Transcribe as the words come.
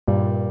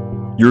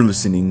You're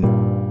listening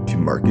to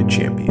Market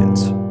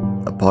Champions,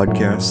 a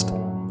podcast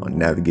on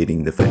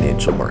navigating the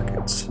financial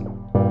markets.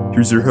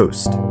 Here's your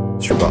host,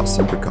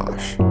 Srivastava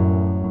Prakash.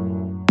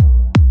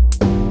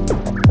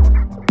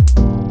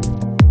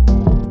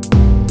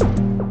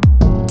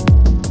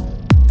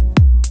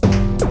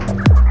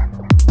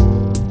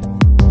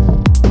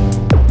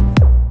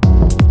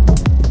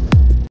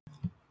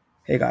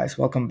 Hey guys,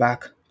 welcome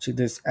back to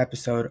this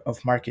episode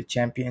of Market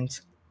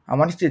Champions. I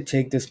wanted to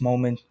take this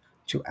moment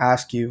to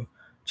ask you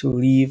to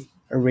leave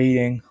a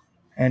rating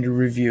and a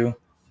review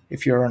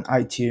if you're on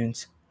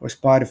iTunes or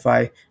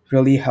Spotify. It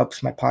really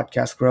helps my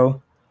podcast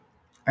grow,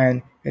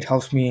 and it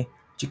helps me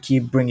to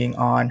keep bringing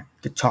on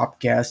the top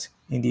guests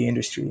in the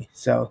industry.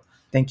 So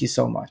thank you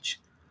so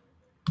much.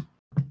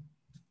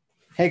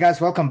 Hey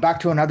guys, welcome back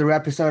to another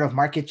episode of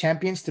Market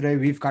Champions. Today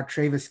we've got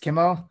Travis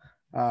Kimmel,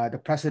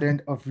 the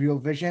president of Real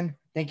Vision.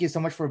 Thank you so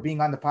much for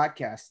being on the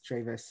podcast,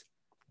 Travis.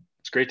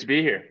 It's great to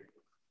be here.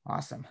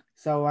 Awesome.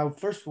 So I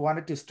first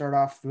wanted to start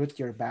off with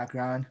your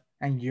background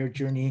and your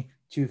journey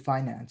to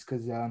finance,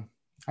 because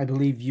I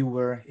believe you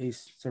were a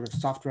sort of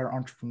software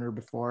entrepreneur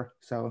before.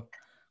 So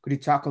could you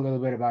talk a little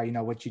bit about,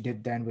 what you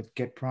did then with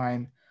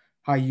GetPrime,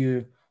 how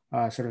you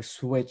sort of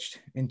switched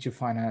into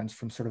finance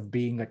from sort of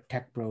being a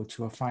tech bro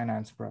to a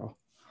finance bro?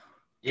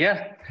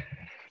 Yeah.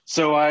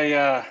 So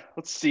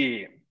let's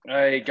see.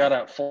 I got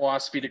a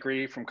philosophy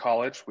degree from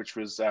college, which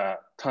was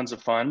tons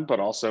of fun, but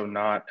also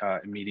not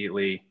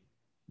immediately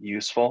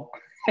useful.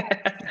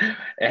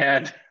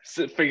 And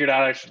so figured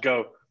out I should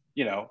go,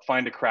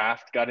 find a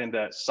craft, got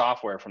into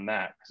software from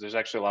that, because there's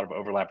actually a lot of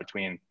overlap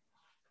between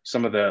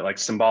some of the like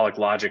symbolic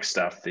logic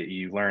stuff that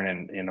you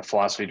learn in a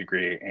philosophy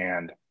degree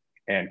and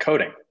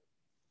coding.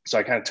 So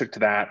I kind of took to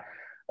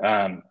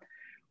that.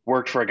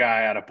 Worked for a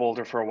guy out of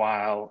Boulder for a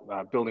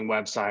while, building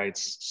websites,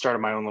 started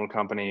my own little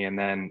company, and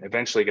then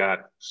eventually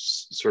got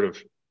sort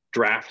of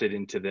drafted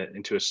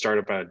into a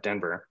startup out of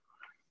Denver,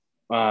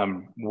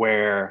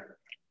 where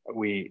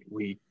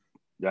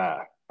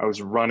I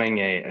was running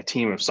a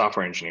team of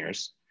software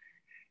engineers,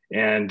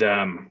 and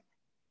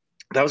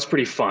that was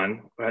pretty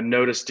fun. I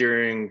noticed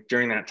during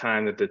that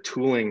time that the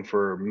tooling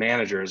for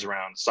managers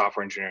around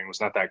software engineering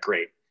was not that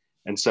great,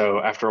 and so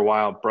after a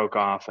while, broke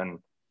off and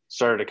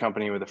started a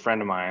company with a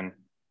friend of mine.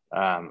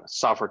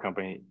 Software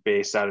company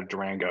based out of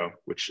Durango,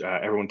 which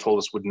everyone told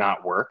us would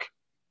not work,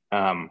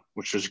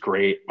 which was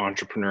great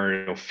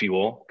entrepreneurial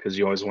fuel, because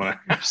you always want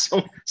to have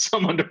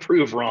someone to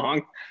prove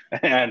wrong.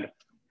 And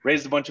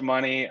raised a bunch of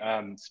money,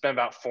 spent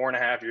about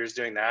 4.5 years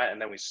doing that.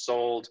 And then we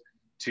sold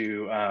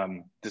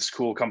to this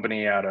cool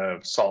company out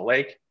of Salt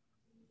Lake.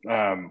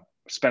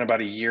 Spent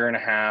about 1.5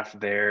 years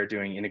there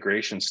doing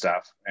integration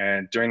stuff.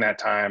 And during that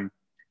time,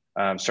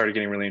 started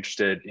getting really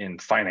interested in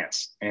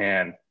finance.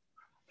 And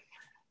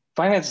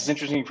finance is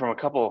interesting from a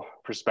couple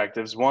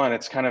perspectives. One,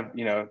 it's kind of,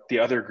 the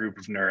other group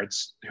of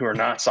nerds who are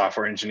not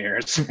software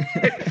engineers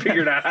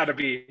figured out how to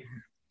be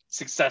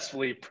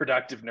successfully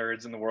productive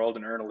nerds in the world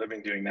and earn a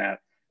living doing that.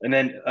 And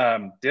then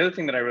the other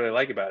thing that I really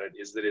like about it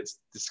is that it's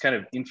this kind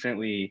of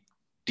infinitely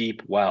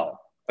deep well.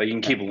 Like you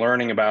can keep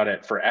learning about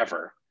it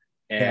forever.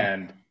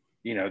 And,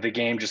 the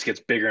game just gets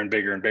bigger and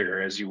bigger and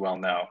bigger, as you well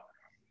know.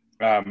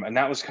 And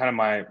that was kind of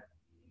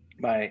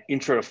my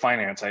intro to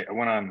finance. I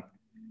went on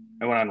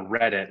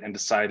Reddit and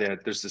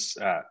decided there's this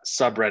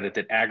subreddit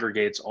that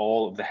aggregates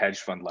all of the hedge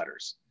fund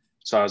letters.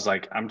 So I was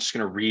like, I'm just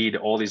going to read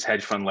all these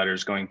hedge fund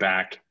letters going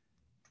back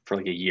for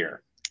like a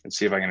year and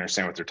see if I can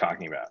understand what they're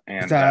talking about.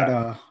 And is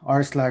that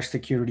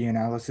r/security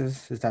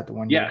analysis? Is that the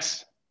one?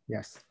 Yes.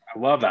 Yes. I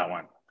love that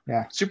one.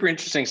 Yeah. Super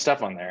interesting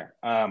stuff on there.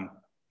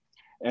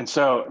 And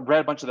so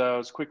read a bunch of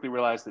those, quickly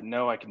realized that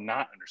no, I could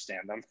not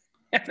understand them.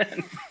 And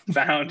then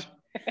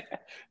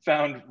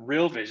found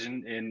Real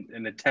Vision in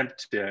an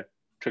attempt to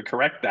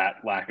correct that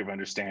lack of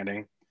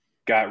understanding,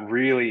 got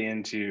really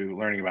into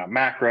learning about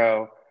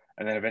macro,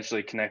 and then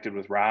eventually connected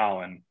with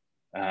Raul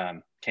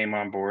and came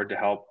on board to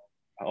help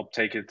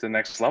take it to the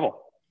next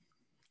level.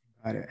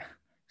 Got it.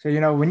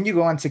 So, when you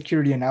go on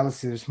security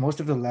analysis, most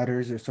of the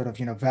letters are sort of,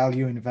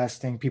 value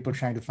investing, people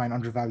trying to find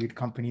undervalued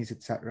companies,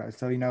 etc.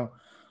 So,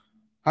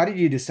 how did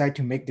you decide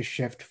to make the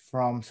shift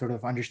from sort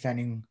of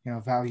understanding,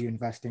 value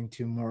investing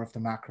to more of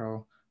the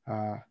macro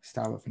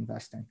style of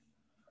investing?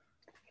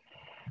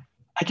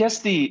 I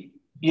guess value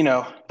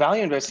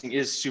investing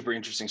is super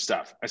interesting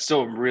stuff. I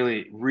still am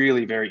really,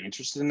 really very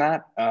interested in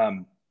that.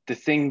 The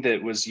thing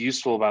that was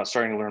useful about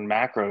starting to learn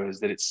macro is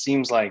that it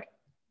seems like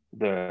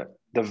the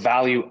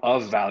value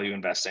of value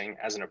investing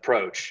as an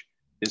approach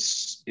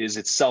is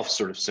itself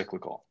sort of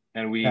cyclical.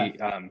 And we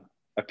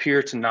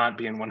appear to not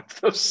be in one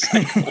of those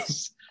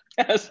cycles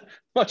as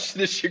much to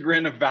the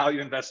chagrin of value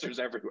investors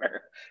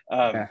everywhere.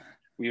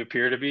 We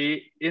appear to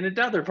be in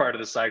another part of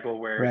the cycle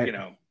where,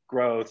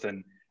 growth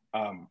and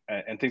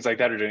things like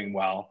that are doing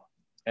well.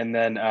 And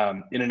then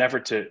in an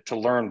effort to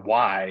learn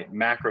why,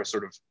 macro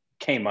sort of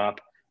came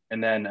up.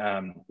 And then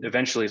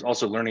eventually is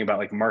also learning about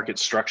like market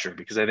structure,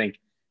 because I think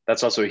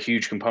that's also a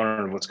huge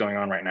component of what's going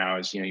on right now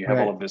is, you have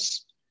all of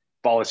this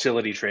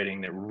volatility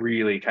trading that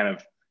really kind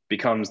of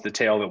becomes the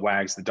tail that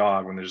wags the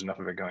dog when there's enough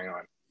of it going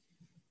on.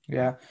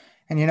 Yeah.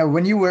 And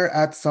when you were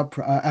at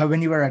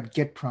when you were at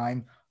Get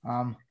Prime,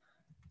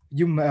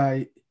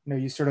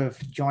 you sort of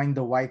joined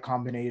the Y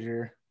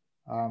Combinator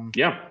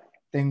Yeah.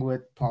 thing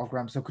with Paul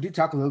Graham. So could you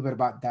talk a little bit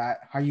about that?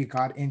 How you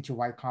got into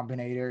Y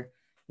Combinator,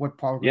 what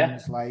Paul Graham Yeah.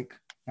 is like?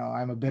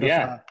 I'm a bit of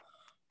Yeah. a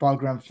Paul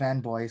Graham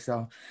fanboy,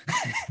 so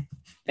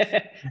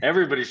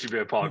Everybody should be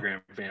a Paul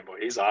Graham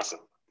fanboy. He's awesome.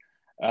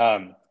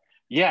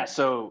 Yeah.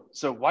 So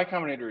Y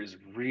Combinator is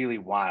really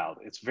wild.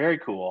 It's very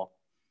cool.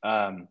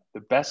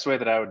 The best way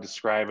that I would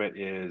describe it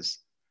is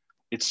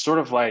it's sort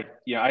of like,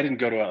 I didn't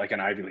go to like an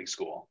Ivy League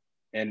school.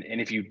 And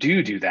if you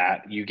do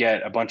that, you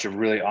get a bunch of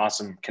really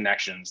awesome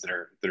connections that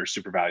are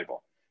super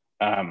valuable.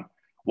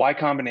 Y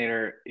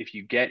Combinator, if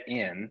you get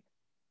in,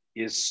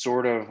 is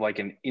sort of like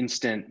an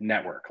instant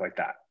network like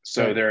that.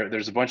 So right.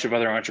 there's a bunch of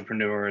other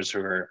entrepreneurs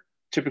who are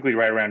typically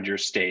right around your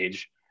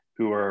stage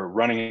who are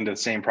running into the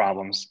same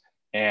problems.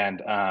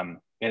 And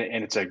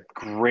it's a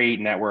great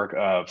network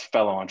of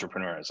fellow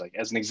entrepreneurs. Like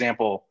as an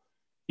example,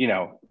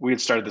 we had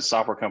started this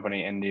software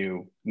company and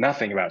knew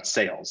nothing about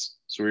sales.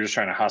 So we were just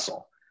trying to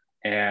hustle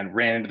and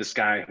ran into this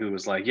guy who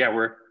was like, yeah,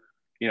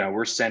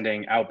 we're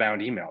sending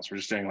outbound emails. We're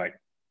just doing like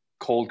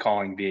cold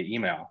calling via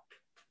email,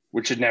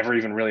 which had never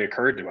even really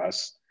occurred to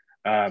us.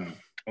 And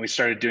we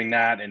started doing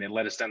that, and it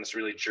led us down this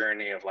really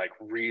journey of like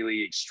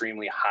really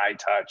extremely high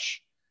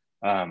touch,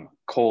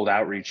 cold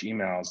outreach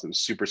emails that was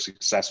super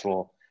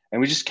successful.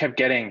 And we just kept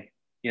getting,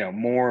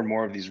 more and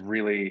more of these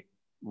really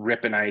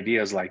ripping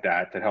ideas like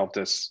that helped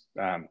us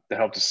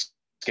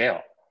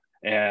scale.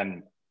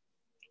 And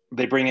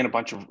they bring in a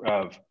bunch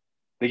of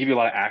they give you a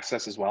lot of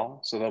access as well.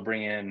 So they'll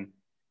bring in,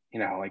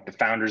 like the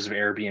founders of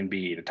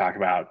Airbnb to talk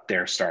about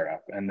their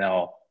startup, and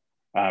they'll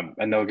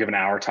give an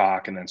hour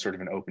talk and then sort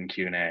of an open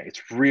Q&A.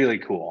 It's really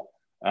cool.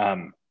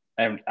 And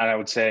I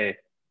would say,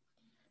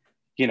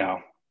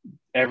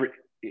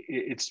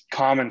 it's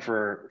common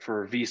for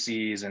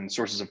VCs and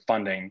sources of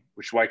funding,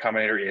 which Y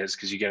Combinator is,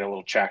 because you get a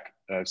little check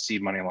of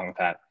seed money along with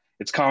that.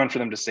 It's common for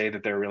them to say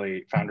that they're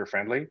really founder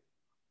friendly,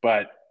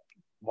 but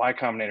Y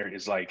Combinator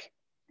is like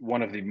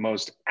one of the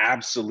most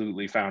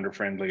absolutely founder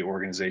friendly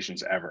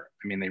organizations ever.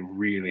 I mean, they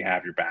really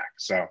have your back.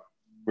 So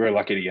we're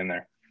lucky to get in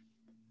there.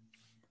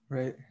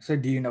 Right. So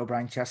do you know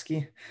Brian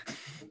Chesky?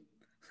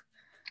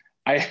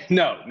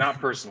 No, not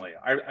personally.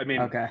 I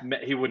mean, okay.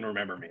 He wouldn't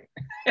remember me.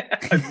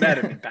 I've met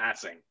him in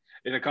passing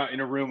in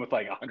a room with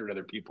like 100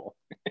 other people.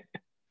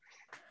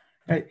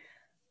 Right.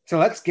 So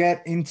let's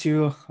get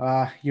into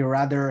your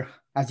rather,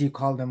 as you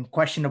call them,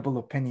 questionable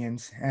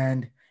opinions.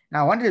 And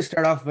now I wanted to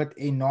start off with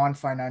a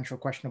non-financial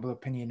questionable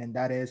opinion, and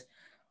that is,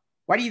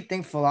 why do you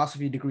think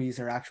philosophy degrees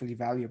are actually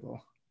valuable?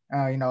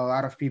 A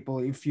lot of people,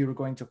 if you're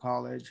going to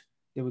college,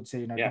 they would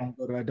say, Yeah.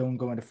 don't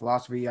go into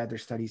philosophy, either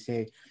study,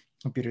 say,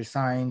 computer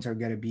science or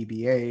get a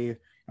BBA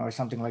or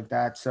something like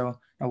that. So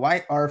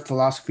why are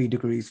philosophy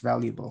degrees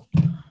valuable?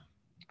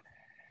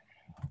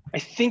 I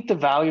think the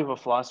value of a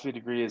philosophy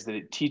degree is that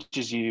it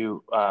teaches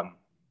you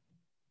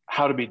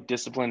how to be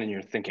disciplined in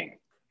your thinking.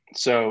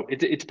 So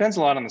it depends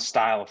a lot on the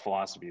style of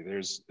philosophy.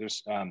 There's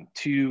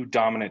two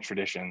dominant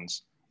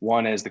traditions.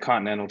 One is the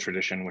continental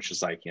tradition, which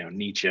is like,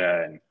 Nietzsche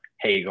and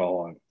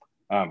Hegel and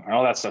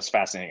all that stuff's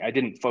fascinating. I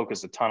didn't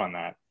focus a ton on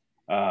that.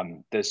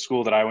 The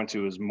school that I went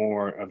to was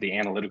more of the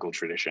analytical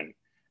tradition.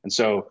 And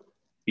so,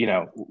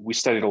 we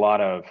studied a lot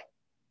of,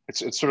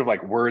 it's sort of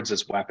like words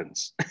as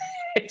weapons.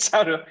 It's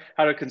how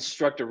to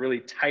construct a really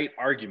tight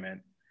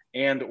argument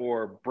and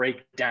or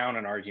break down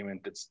an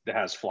argument that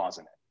has flaws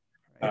in it.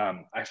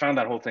 I found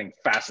that whole thing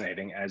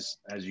fascinating, as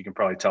you can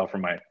probably tell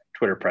from my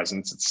Twitter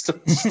presence. It's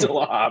still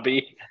a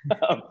hobby,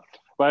 but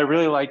I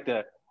really like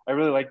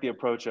the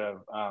approach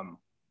of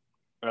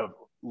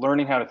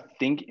learning how to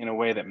think in a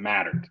way that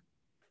mattered,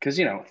 because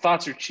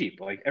thoughts are cheap.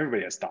 Like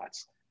everybody has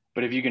thoughts,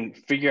 but if you can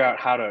figure out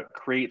how to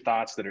create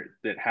thoughts that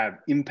have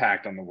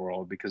impact on the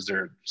world because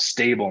they're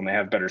stable and they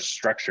have better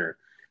structure,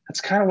 that's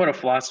kind of what a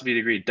philosophy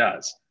degree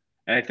does.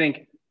 And I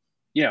think,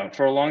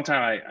 for a long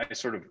time, I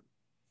sort of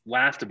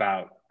laughed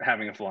about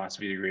having a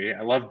philosophy degree.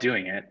 I loved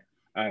doing it.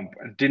 I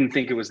didn't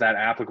think it was that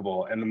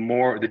applicable. And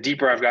the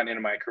deeper I've gotten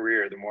into my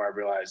career, the more I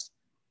realized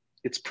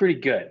it's pretty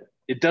good.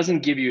 It doesn't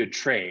give you a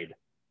trade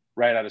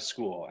right out of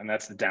school, and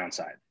that's the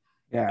downside.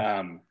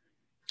 Yeah.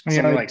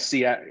 Something like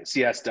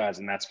CS does,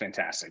 and that's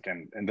fantastic.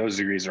 And those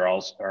degrees are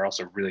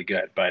also really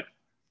good. But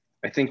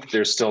I think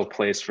there's still a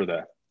place for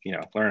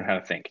learn how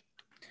to think.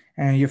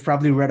 And you've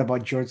probably read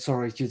about George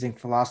Soros using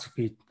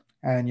philosophy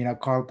and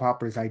Karl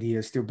Popper's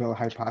ideas to build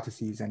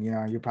hypotheses, and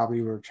you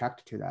probably were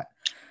attracted to that.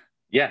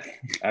 Yeah,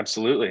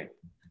 absolutely.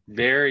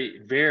 Very,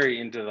 very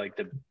into like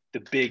the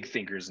big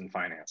thinkers in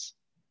finance.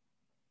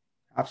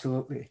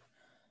 Absolutely.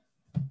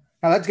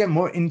 Now let's get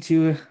more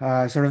into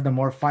sort of the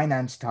more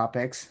finance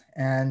topics.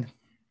 And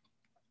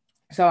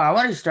so I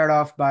want to start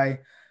off by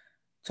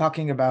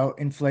talking about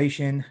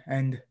inflation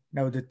and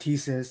the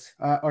thesis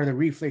or the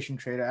reflation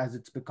trade as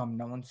it's become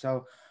known.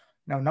 So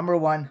number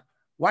one,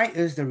 why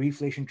is the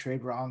reflation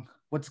trade wrong?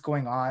 What's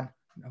going on?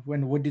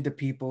 What did the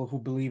people who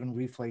believe in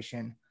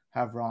reflation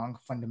have wrong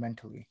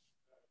fundamentally?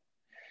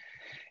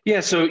 Yeah.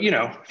 So,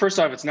 first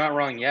off, it's not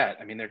wrong yet.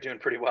 I mean, they're doing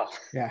pretty well.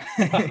 Yeah.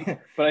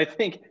 But I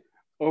think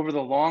over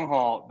the long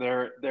haul,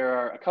 there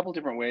are a couple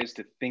different ways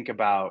to think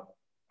about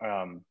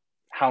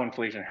how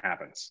inflation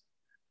happens.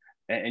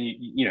 And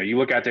you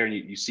look out there and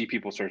you see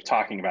people sort of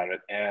talking about it.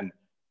 And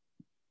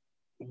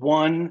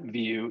one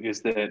view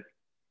is that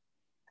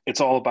it's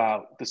all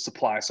about the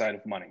supply side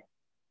of money.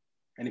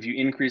 And if you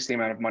increase the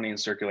amount of money in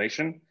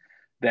circulation,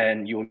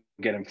 then you'll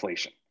get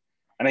inflation.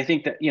 And I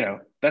think that,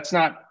 that's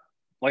not,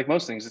 like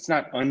most things, it's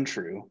not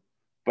untrue,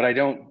 but I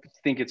don't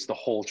think it's the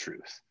whole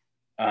truth.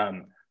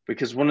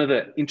 Because one of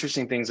the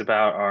interesting things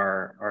about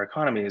our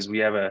economy is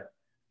we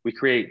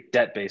create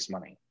debt-based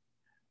money.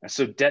 And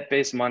so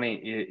debt-based money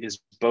is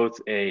both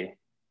a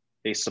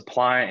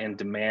supply and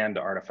demand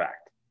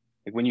artifact.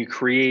 Like when you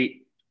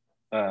create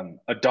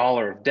a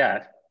dollar of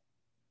debt,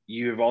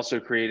 you have also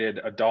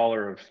created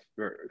 $1 of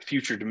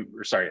future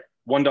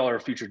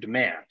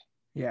demand.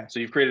 Yeah. So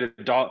you've created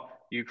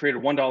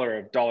 $1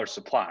 of dollar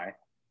supply,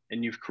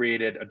 and you've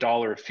created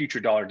 $1 of future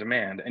dollar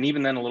demand, and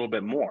even then a little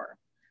bit more,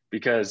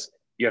 because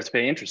you have to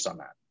pay interest on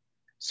that.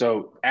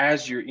 So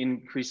as you're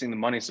increasing the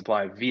money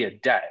supply via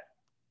debt,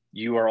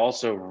 you are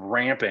also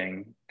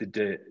ramping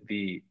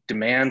the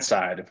demand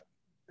side of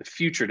the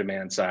future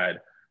demand side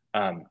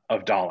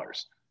of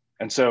dollars.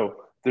 And so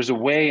there's a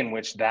way in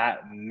which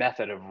that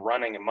method of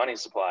running a money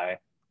supply,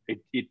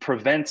 it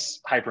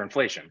prevents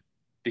hyperinflation,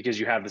 because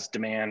you have this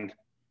demand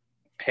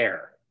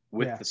pair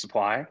with the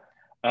supply.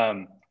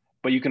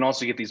 But you can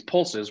also get these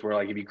pulses where,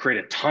 like, if you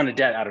create a ton of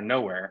debt out of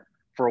nowhere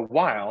for a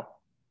while,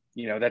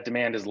 that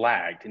demand is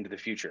lagged into the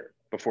future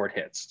before it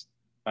hits.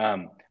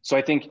 So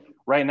I think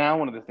right now,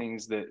 one of the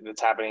things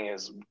that's happening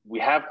is we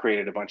have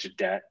created a bunch of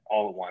debt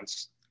all at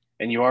once,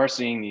 and you are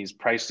seeing these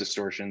price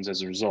distortions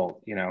as a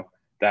result,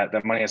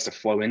 that money has to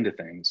flow into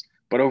things.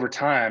 But over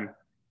time,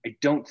 I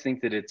don't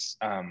think that it's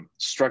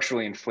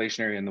structurally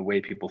inflationary in the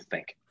way people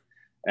think.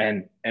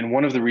 And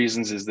one of the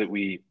reasons is that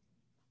we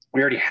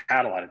already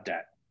had a lot of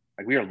debt.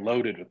 Like, we are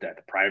loaded with debt.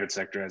 The private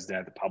sector has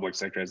debt, the public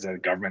sector has debt, the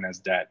government has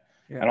debt,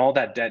 and all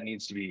that debt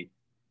needs to be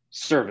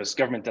serviced.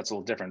 Government debt's a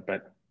little different,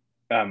 but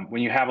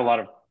when you have a lot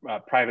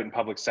of private and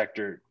public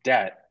sector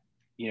debt,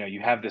 you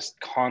have this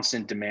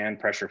constant demand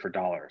pressure for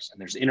dollars. And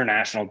there's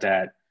international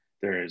debt,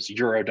 there's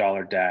euro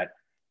dollar debt,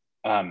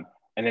 and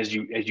as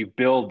you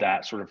build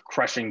that sort of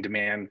crushing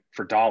demand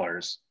for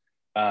dollars,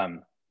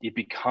 it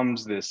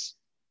becomes this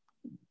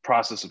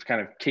process of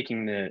kind of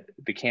kicking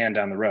the can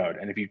down the road.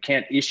 And if you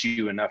can't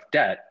issue enough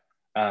debt,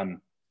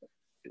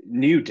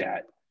 new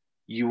debt,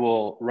 you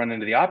will run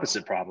into the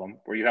opposite problem,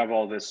 where you have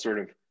all this sort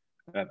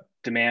of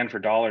demand for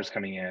dollars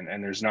coming in,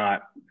 and there's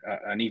not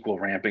an equal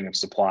ramping of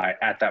supply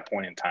at that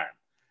point in time.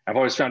 I've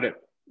always found it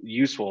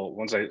useful,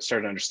 once I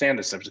started to understand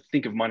this stuff, to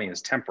think of money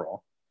as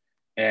temporal.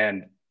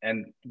 And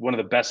one of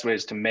the best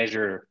ways to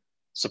measure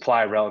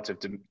supply relative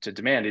to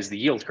demand is the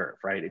yield curve,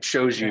 right? It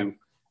shows you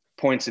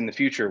points in the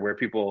future where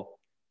people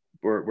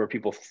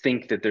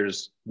think that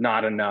there's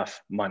not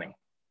enough money.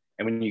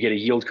 And when you get a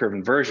yield curve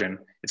inversion,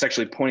 it's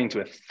actually pointing to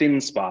a thin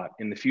spot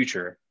in the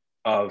future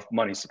of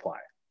money supply.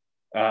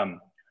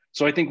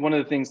 So I think one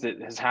of the things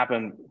that has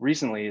happened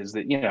recently is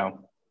that,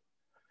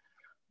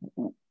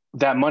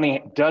 that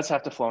money does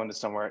have to flow into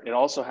somewhere. It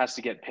also has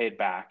to get paid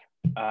back.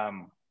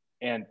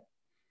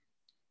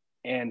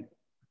 And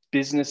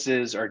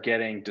businesses are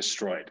getting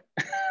destroyed.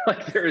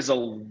 Like, there is a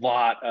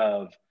lot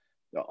of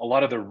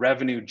the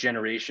revenue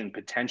generation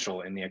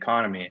potential in the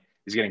economy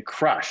is getting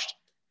crushed.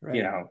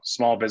 Right.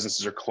 Small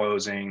businesses are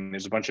closing.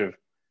 There's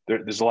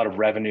a lot of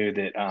revenue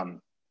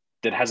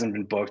that hasn't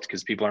been booked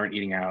because people aren't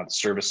eating out. The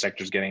service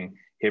sector is getting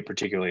hit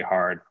particularly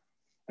hard.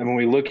 And when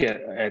we look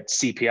at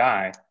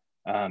CPI,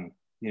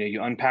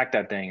 you unpack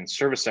that thing, and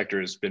service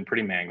sector has been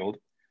pretty mangled.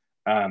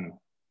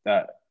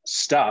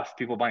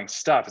 People buying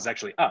stuff is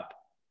actually up.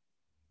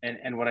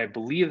 And what I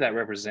believe that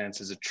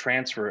represents is a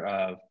transfer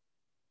of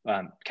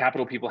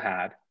capital people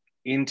had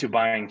into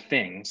buying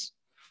things,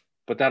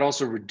 but that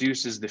also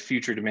reduces the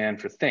future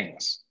demand for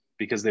things,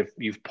 because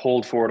you've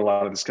pulled forward a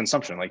lot of this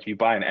consumption. Like, if you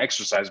buy an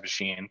exercise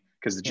machine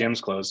because the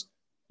gym's closed,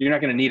 you're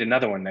not going to need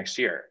another one next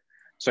year.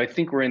 So I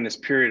think we're in this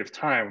period of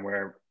time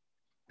where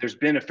there's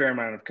been a fair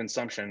amount of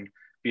consumption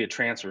via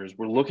transfers.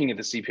 We're looking at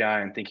the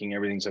CPI and thinking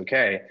everything's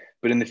okay,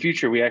 but in the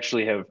future, we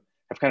actually have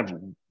kind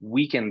of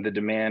weakened the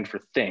demand for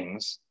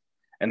things,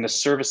 and the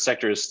service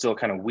sector is still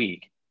kind of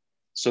weak.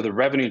 So the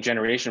revenue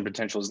generation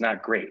potential is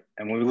not great.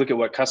 And when we look at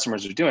what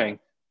customers are doing,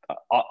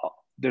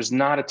 there's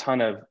not a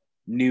ton of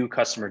new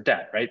customer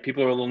debt, right?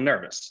 People are a little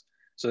nervous.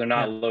 So they're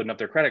not loading up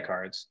their credit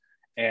cards,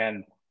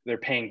 and they're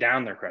paying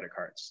down their credit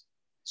cards.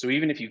 So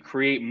even if you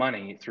create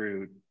money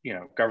through,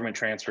 government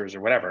transfers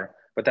or whatever,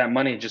 but that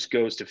money just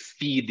goes to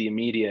feed the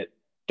immediate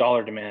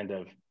dollar demand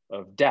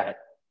of debt,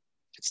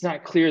 it's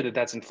not clear that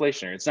that's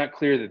inflationary. It's not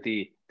clear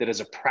that as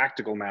a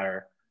practical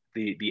matter,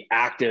 the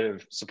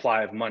active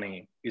supply of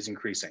money is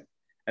increasing.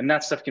 And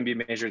that stuff can be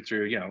measured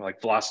through, like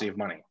velocity of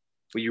money.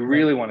 What you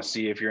really want to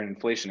see if you're an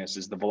inflationist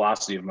is the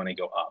velocity of money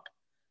go up.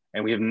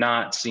 And we have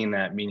not seen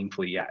that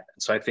meaningfully yet.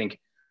 So I think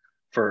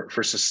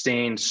for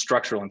sustained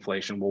structural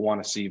inflation, we'll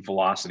want to see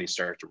velocity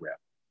start to rip,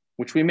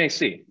 which we may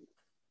see.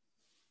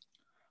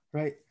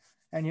 Right.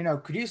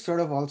 And, could you sort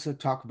of also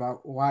talk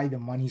about why the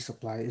money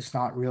supply is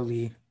not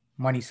really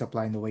money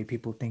supply in the way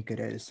people think it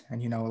is?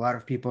 And, a lot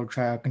of people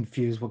try to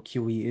confuse what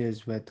QE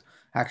is with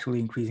actually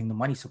increasing the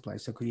money supply.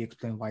 So could you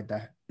explain why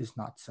that is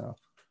not so?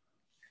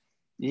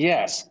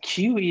 Yes,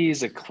 QE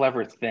is a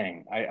clever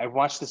thing. I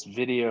watched this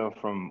video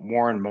from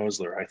Warren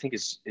Mosler. I think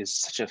is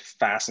such a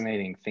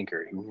fascinating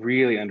thinker. He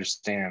really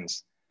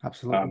understands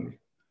Absolutely.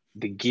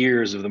 The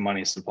gears of the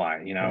money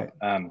supply,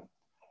 Right.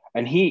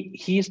 And he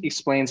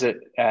explains it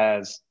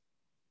as,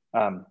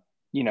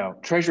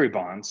 treasury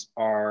bonds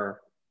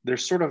they're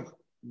sort of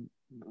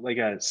like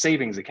a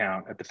savings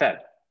account at the Fed,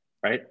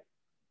 right?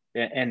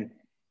 And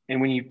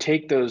when you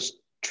take those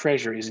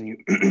treasuries and you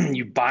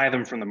you buy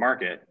them from the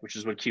market, which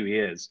is what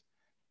QE is,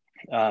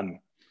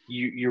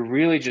 you're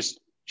really just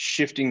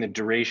shifting the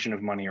duration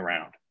of money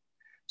around.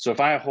 So if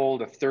I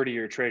hold a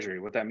 30-year treasury,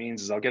 what that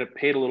means is I'll get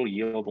paid a little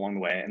yield along the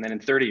way, and then in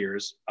 30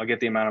 years, I'll get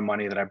the amount of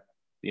money that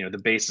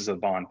the basis of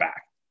the bond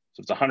back.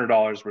 So it's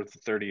 $100 worth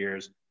of 30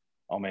 years.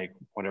 I'll make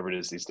whatever it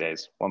is these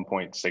days,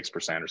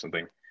 1.6% or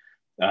something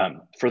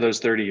for those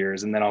 30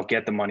 years, and then I'll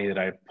get the money that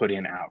I put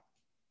in out.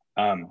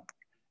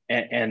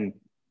 And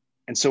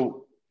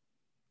so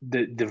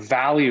the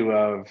value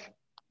of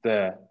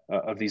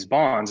these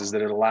bonds is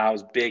that it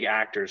allows big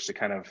actors to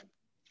kind of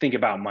think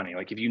about money.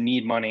 Like if you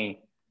need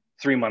money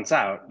 3 months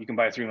out, you can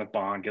buy a 3-month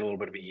bond, get a little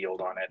bit of a yield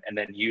on it, and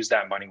then use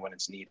that money when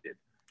it's needed.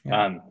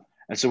 Yeah.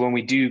 And so when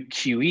we do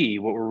QE,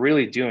 what we're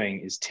really doing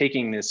is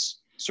taking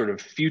this sort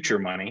of future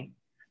money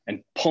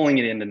and pulling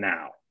it into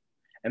now.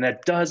 And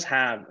that does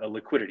have a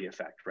liquidity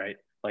effect, right?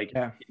 Like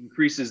it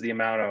increases the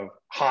amount of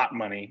hot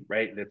money,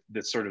 right?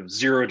 That's sort of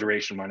zero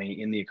duration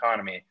money in the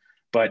economy,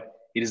 but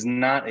it is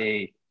not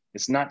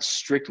it's not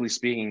strictly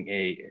speaking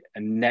a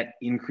net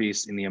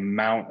increase in the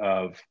amount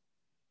of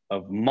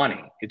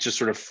money. It just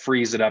sort of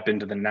frees it up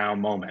into the now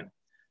moment.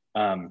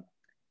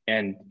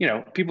 And,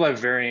 people have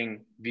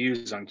varying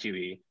views on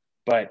QE,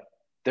 but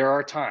there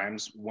are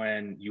times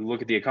when you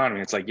look at the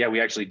economy, it's like, yeah,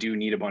 we actually do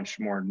need a bunch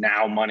more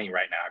now money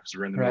right now because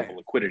we're in the middle of a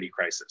liquidity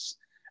crisis.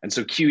 And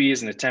so QE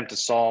is an attempt to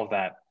solve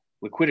that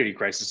liquidity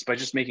crisis by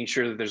just making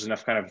sure that there's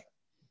enough kind of,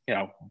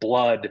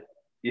 blood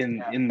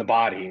in the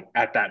body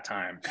at that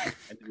time,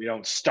 and we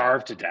don't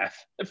starve to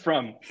death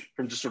from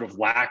just sort of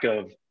lack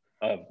of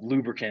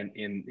lubricant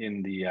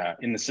in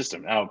the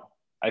system. Now,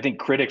 I think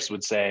critics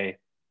would say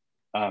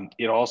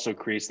it also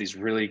creates these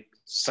really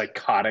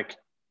psychotic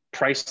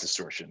price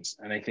distortions,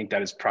 and I think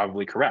that is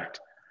probably correct,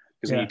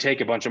 because when you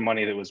take a bunch of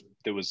money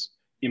that was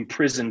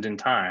imprisoned in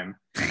time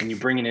and you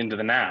bring it into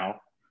the now,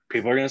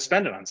 people are going to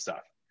spend it on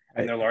stuff,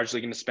 and they're largely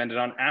going to spend it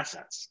on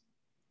assets.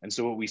 And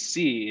so what we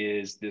see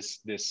is this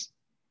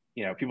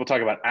people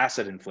talk about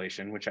asset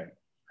inflation, which I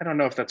don't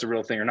know if that's a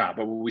real thing or not,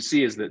 but what we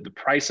see is that the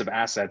price of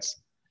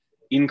assets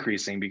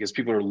increasing because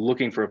people are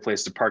looking for a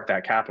place to park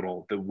that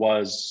capital that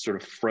was sort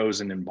of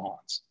frozen in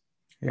bonds.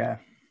 Yeah.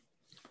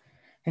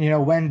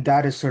 And, when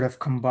that is sort of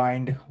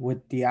combined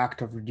with the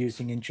act of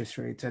reducing interest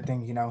rates, I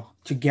think,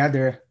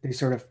 together they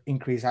sort of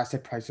increase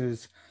asset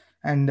prices,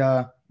 and,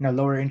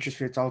 lower interest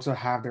rates also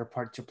have their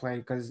part to play,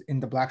 because in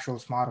the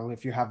Black-Scholes model,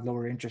 if you have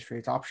lower interest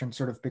rates, options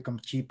sort of become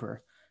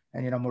cheaper,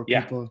 and,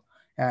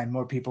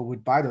 more people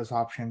would buy those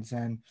options.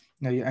 And,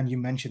 and you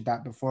mentioned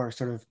that before,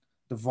 sort of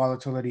the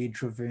volatility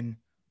driven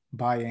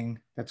buying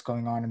that's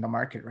going on in the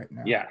market right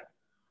now. Yeah,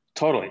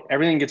 totally.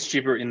 Everything gets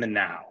cheaper in the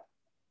now.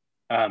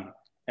 And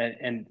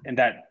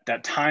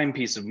that time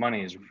piece of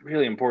money is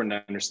really important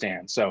to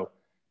understand. So,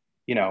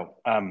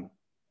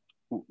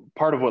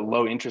 part of what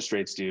low interest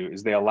rates do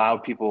is they allow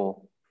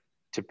people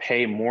to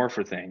pay more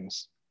for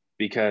things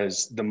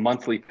because the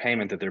monthly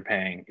payment that they're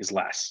paying is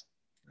less.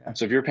 Yeah.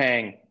 So if you're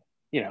paying,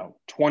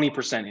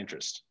 20%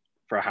 interest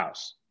for a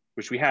house,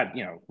 which we had,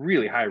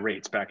 really high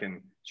rates back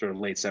in sort of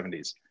late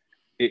 70s.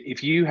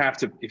 If you have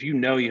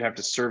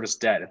to service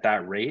debt at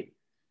that rate,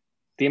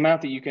 the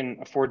amount that you can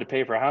afford to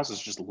pay for a house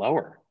is just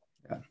lower.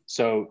 Yeah.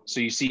 So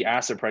you see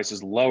asset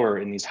prices lower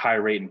in these high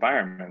rate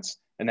environments.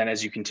 And then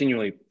as you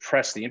continually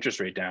press the interest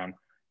rate down,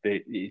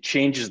 it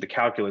changes the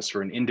calculus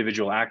for an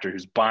individual actor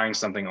who's buying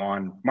something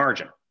on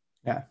margin.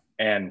 Yeah.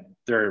 And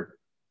there are,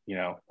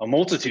 a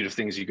multitude of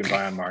things you can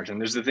buy on margin.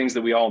 There's the things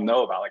that we all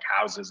know about, like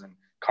houses and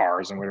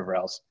cars and whatever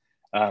else.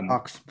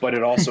 But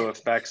it also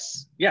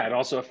affects,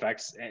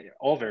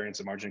 all variants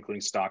of margin, including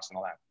stocks and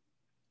all that.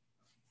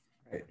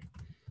 Right.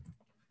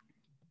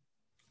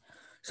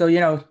 So,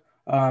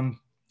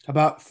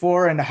 about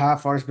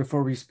 4.5 hours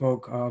before we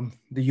spoke,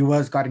 the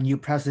U.S. got a new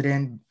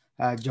president,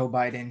 Joe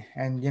Biden.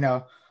 And,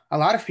 a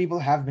lot of people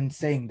have been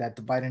saying that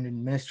the Biden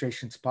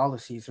administration's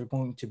policies are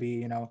going to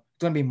be, it's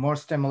going to be more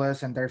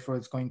stimulus, and therefore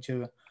it's going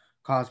to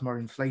cause more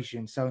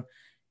inflation. So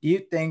do you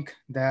think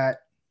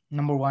that,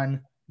 number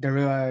one,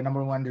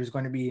 there's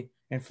going to be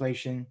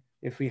inflation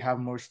if we have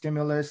more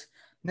stimulus?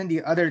 And then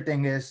the other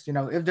thing is,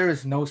 if there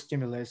is no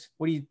stimulus,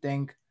 what do you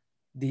think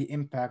the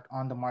impact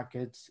on the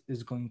markets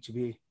is going to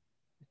be?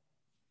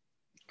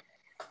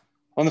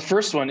 On the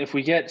first one, if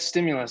we get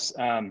stimulus,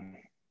 I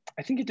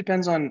think it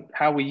depends on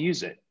how we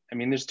use it. I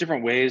mean, there's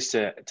different ways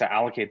to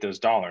allocate those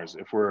dollars.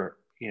 If we're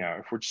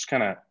just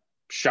kind of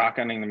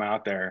shotgunning them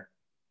out there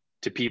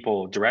to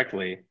people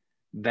directly,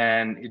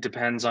 then it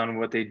depends on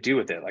what they do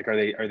with it. Like,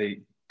 are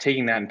they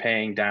taking that and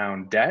paying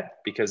down debt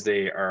because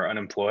they are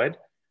unemployed?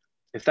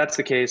 If that's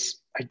the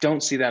case, I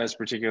don't see that as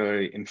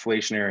particularly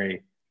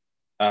inflationary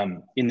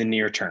in the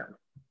near term.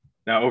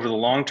 Now, over the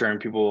long term,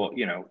 people,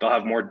 they'll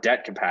have more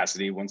debt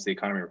capacity once the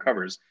economy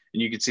recovers,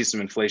 and you could see some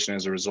inflation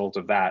as a result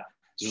of that,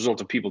 as a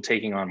result of people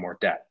taking on more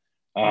debt.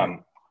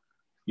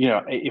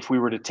 If we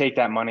were to take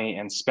that money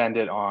and spend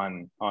it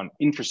on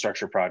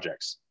infrastructure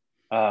projects,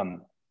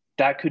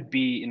 that could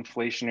be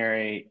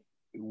inflationary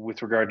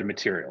with regard to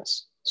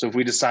materials. So if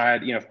we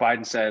decide, if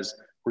Biden says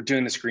we're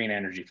doing this green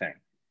energy thing,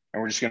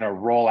 and we're just going to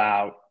roll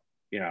out,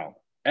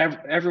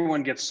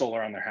 everyone gets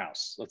solar on their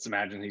house. Let's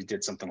imagine he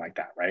did something like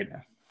that, right?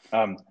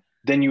 Yeah.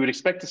 Then you would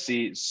expect to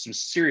see some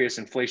serious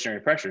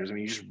inflationary pressures. I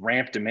mean, you just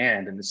ramp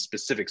demand in this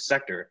specific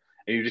sector,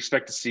 and you'd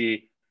expect to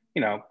see,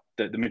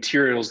 the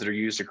materials that are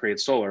used to create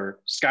solar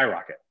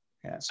skyrocket.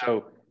 Yeah.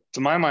 So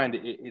to my mind,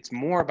 it's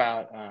more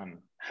about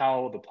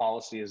how the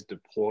policy is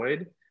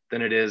deployed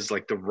than it is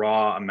like the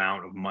raw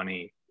amount of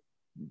money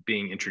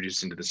being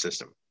introduced into the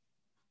system.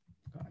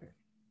 Got it.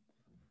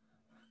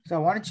 So I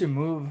wanted to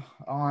move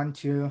on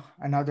to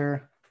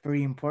another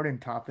very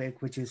important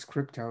topic, which is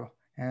crypto.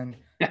 And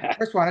I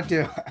first wanted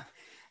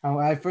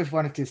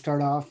to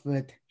start off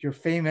with your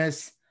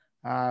famous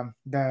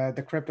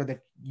the crypto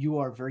that you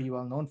are very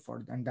well known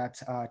for, and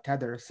that's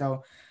Tether.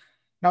 So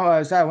now,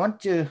 I want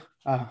to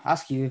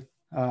ask you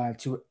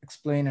to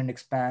explain and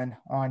expand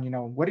on,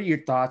 what are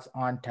your thoughts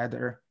on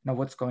Tether?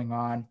 What's going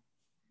on?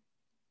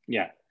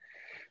 Yeah.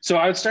 So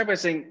I would start by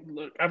saying,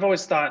 look, I've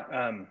always thought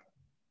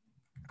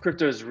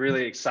crypto is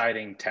really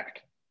exciting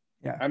tech.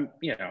 Yeah.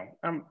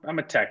 I'm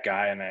a tech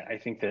guy, and I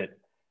think that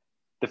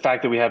the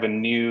fact that we have a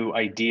new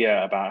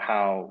idea about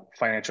how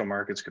financial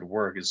markets could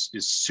work is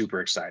super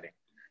exciting.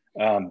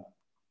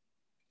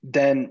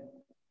 Then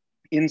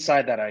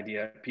inside that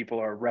idea, people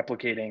are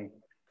replicating,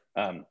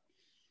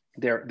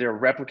 they're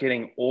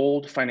replicating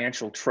old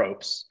financial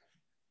tropes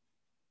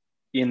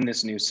in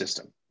this new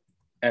system.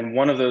 And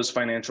one of those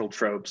financial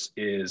tropes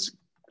is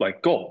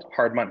like gold,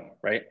 hard money,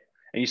 right?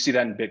 And you see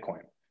that in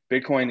Bitcoin.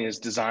 Bitcoin is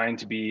designed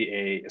to be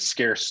a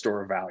scarce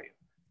store of value.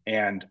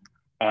 And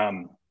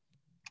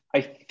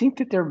I think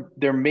that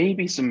there may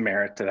be some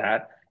merit to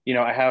that.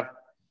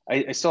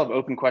 I still have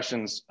open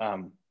questions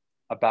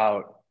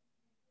about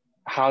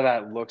how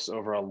that looks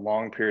over a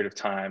long period of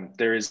time.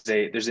 There's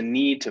a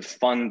need to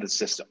fund the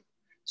system.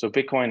 So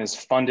Bitcoin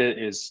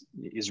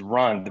is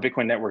run, the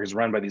Bitcoin network is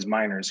run by these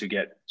miners who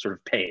get sort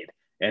of paid.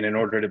 And in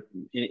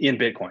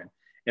Bitcoin,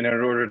 and in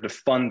order to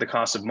fund the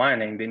cost of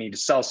mining, they need to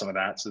sell some of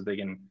that so that they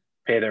can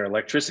pay their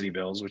electricity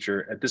bills, which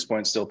are at this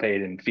point still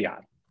paid in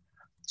fiat.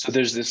 So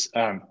there's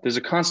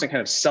a constant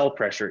kind of sell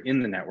pressure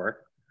in the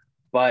network,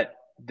 but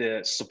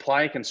the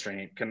supply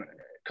constraint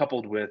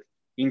coupled with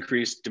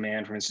increased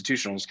demand from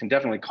institutionals can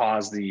definitely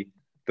cause the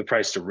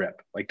price to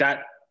rip. Like,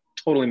 that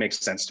totally makes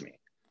sense to me.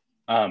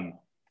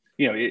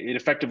 It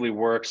effectively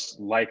works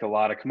like a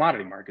lot of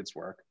commodity markets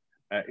work,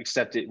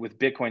 except with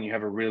Bitcoin, you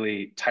have a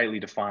really tightly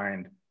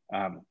defined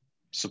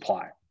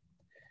supply.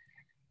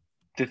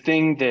 The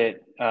thing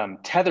that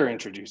Tether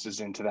introduces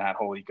into that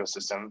whole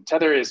ecosystem,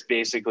 Tether is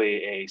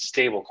basically a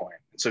stable coin.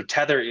 So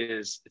Tether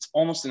it's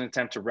almost an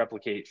attempt to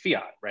replicate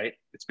fiat, right?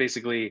 It's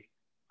basically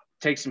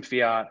take some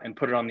fiat and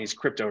put it on these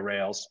crypto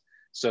rails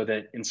so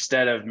that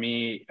instead of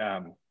me,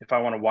 if I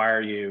want to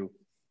wire you,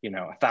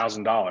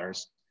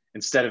 $1,000,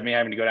 instead of me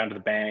having to go down to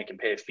the bank and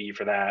pay a fee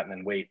for that and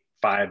then wait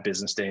 5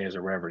 business days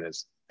or wherever it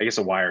is, I guess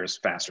a wire is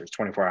faster, it's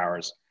 24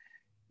 hours.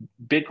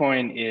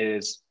 Bitcoin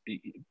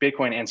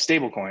and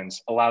stablecoins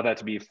allow that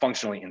to be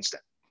functionally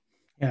instant.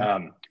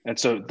 Yeah. And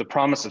so the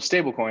promise of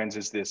stablecoins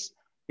is this,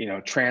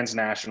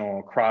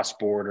 transnational,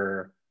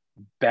 cross-border,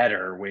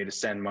 better way to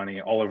send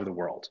money all over the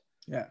world.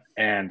 Yeah.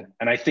 And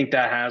I think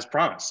that has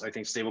promise. I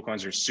think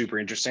stablecoins are super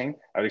interesting.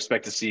 I would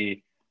expect to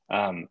see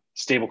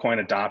stablecoin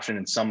adoption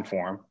in some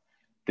form.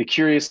 The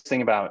curious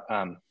thing about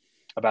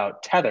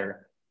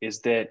Tether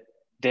is that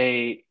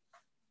they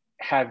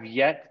have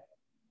yet,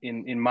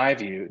 in my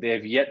view, they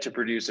have yet to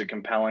produce a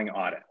compelling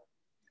audit.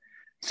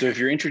 So if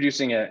you're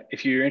introducing a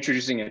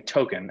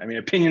token, I mean,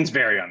 opinions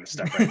vary on this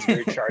stuff, right? It's a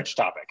very charged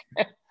topic.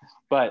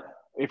 But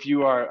if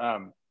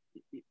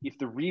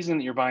the reason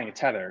that you're buying a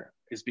Tether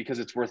is because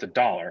it's worth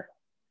 $1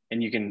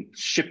 and you can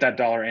ship that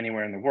dollar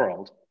anywhere in the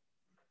world,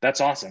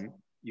 that's awesome.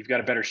 You've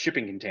got a better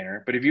shipping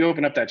container. But if you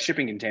open up that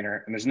shipping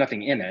container and there's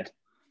nothing in it,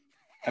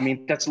 I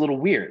mean, that's a little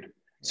weird.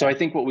 So I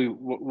think what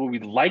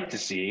we'd like to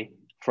see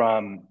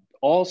from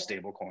all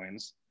stable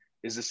coins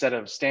is a set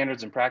of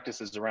standards and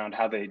practices around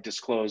how they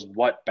disclose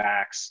what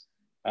backs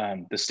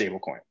the stable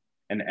coin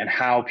and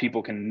how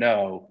people can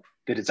know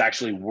that it's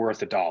actually worth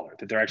 $1,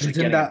 that they're actually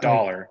getting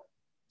 $1.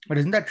 But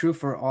isn't that true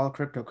for all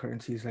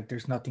cryptocurrencies? Like,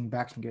 there's nothing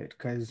backing it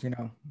because,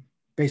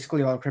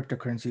 basically all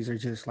cryptocurrencies are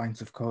just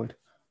lines of code.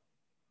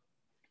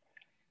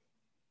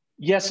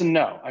 Yes and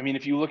no. I mean,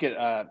 if you look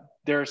at,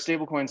 there are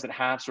stable coins that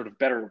have sort of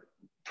better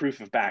proof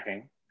of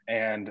backing.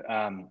 And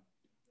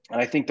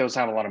I think those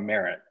have a lot of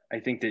merit. I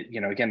think that,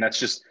 again, that's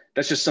just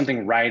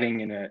something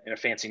riding in a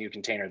fancy new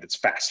container that's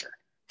faster.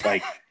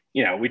 Like,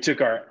 we took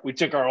our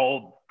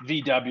old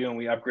VW and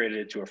we upgraded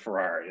it to a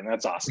Ferrari, and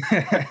that's awesome.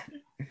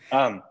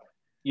 I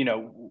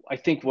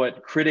think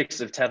what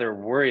critics of Tether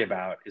worry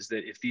about is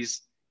that if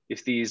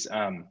these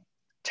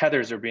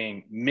tethers are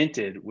being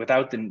minted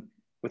without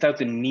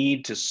the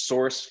need to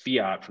source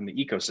fiat from the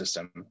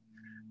ecosystem,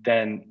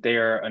 then they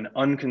are an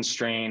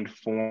unconstrained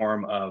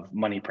form of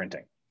money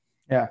printing.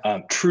 Yeah.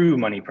 True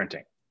money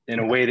printing in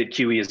a way that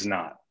QE is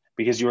not,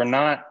 because you are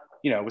not,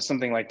 with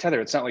something like Tether,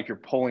 it's not like you're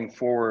pulling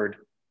forward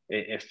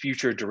a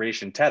future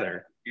duration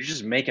Tether. You're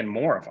just making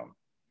more of them.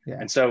 Yeah.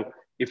 And so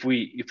if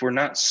we're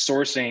not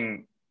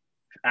sourcing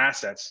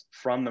assets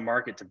from the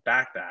market to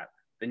back that,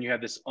 then you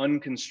have this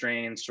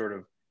unconstrained sort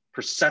of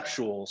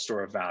perceptual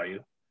store of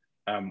value,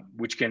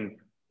 which can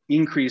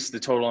increase the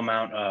total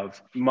amount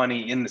of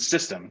money in the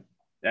system,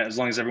 as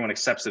long as everyone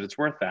accepts that it's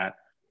worth that,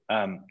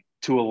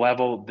 to a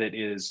level that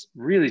is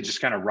really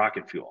just kind of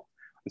rocket fuel.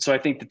 And so I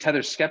think the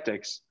Tether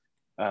skeptics,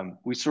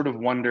 we sort of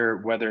wonder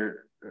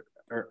whether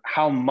or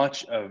how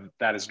much of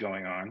that is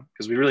going on,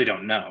 because we really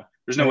don't know.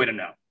 There's no way to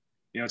know.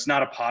 It's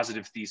not a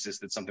positive thesis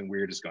that something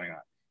weird is going on.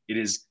 It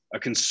is a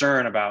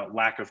concern about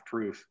lack of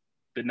proof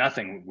that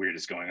nothing weird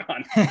is going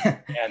on.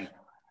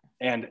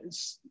 and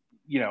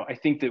I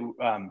think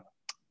that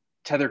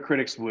Tether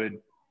critics would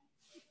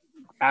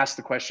ask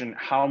the question,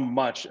 how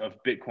much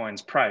of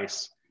Bitcoin's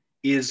price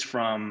is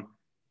from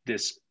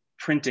this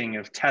printing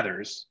of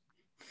tethers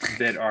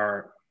that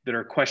are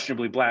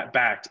questionably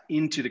backed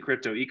into the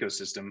crypto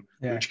ecosystem,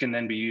 which can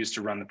then be used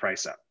to run the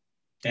price up.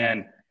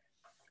 And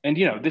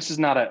this is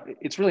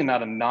it's really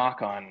not a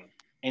knock on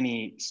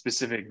any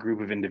specific group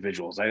of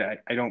individuals. I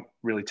don't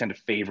really tend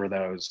to favor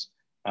those.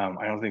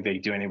 I don't think they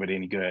do anybody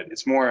any good.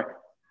 It's more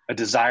a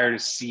desire to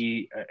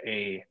see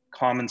a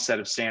common set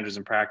of standards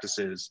and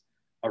practices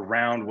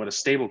around what a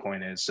stable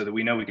coin is, so that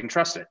we know we can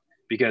trust it.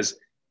 Because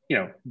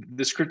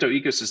this crypto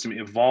ecosystem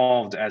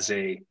evolved as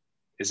a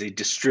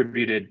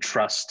distributed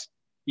trust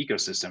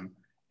ecosystem,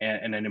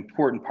 and an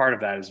important part of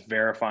that is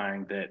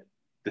verifying that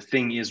the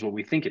thing is what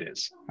we think it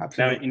is.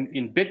 Absolutely. Now,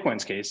 in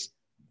Bitcoin's case,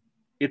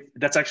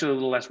 that's actually a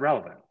little less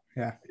relevant.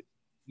 Yeah.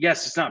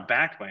 Yes, it's not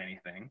backed by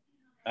anything,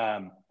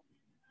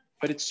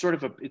 but it's sort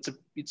of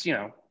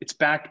it's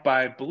backed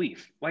by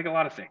belief, like a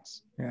lot of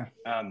things. Yeah.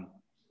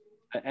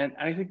 And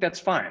I think that's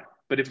fine.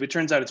 But if it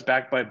turns out it's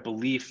backed by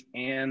belief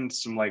and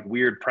some like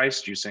weird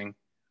price juicing,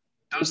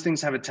 those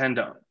things have a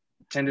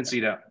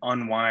tendency to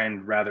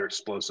unwind rather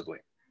explosively.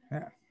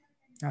 Yeah,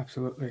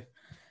 absolutely.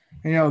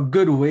 A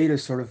good way to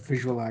sort of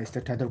visualize the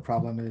Tether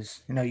problem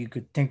is, you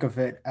could think of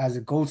it as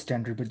a gold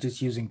standard, but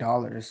just using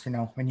dollars.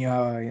 When you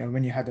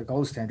had the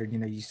gold standard,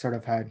 you sort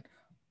of had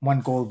one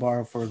gold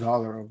bar for $1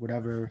 or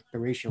whatever the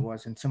ratio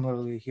was. And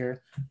similarly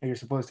here, you're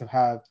supposed to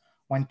have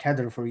one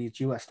Tether for each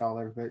US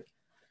dollar. But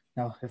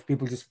if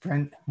people just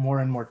print more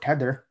and more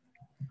Tether,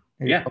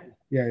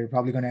 you're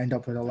probably going to end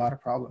up with a lot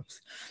of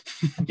problems.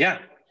 Yeah.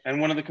 And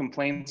one of the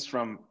complaints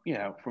from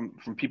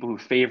people who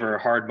favor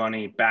hard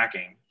money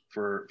backing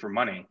for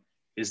money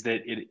is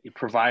that it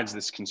provides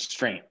this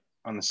constraint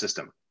on the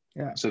system,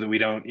 so that we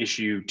don't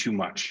issue too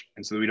much,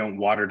 and so that we don't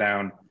water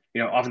down.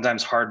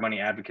 Oftentimes hard money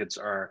advocates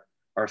are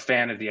a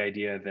fan of the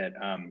idea that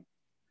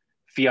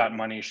fiat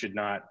money should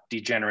not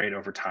degenerate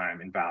over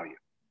time in value.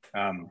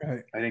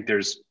 Right. I think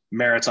there's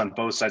merits on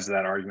both sides of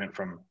that argument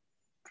from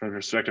the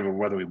perspective of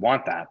whether we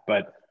want that.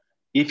 But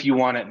if you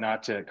want it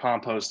not to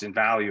compost in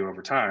value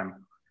over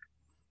time,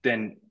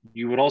 then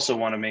you would also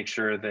want to make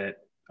sure that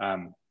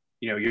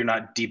you're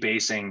not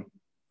debasing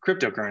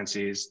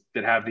cryptocurrencies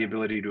that have the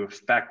ability to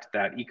affect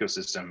that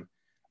ecosystem,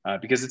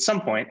 because at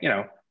some point,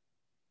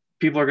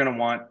 people are going to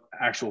want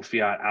actual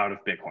fiat out of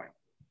Bitcoin.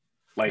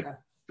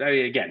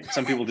 Again,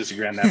 some people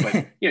disagree on that,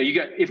 but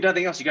if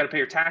nothing else, you got to pay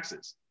your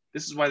taxes.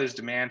 This is why there's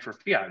demand for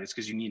fiat. It's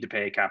because you need to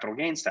pay capital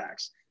gains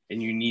tax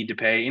and you need to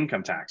pay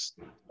income tax.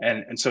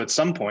 And so at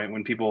some point,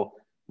 when people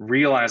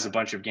realize a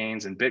bunch of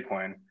gains in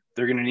Bitcoin,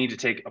 they're going to need to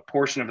take a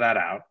portion of that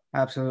out.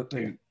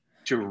 Absolutely.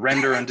 To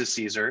render unto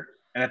Caesar.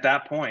 And at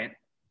that point,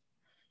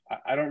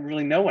 I don't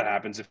really know what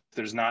happens if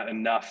there's not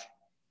enough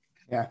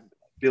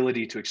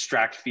ability to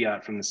extract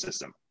fiat from the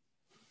system.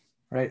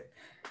 Right.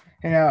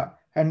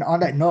 And on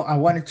that note, I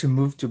wanted to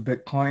move to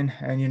Bitcoin,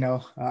 and,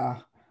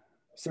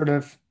 sort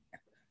of,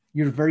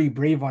 you're very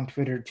brave on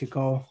Twitter to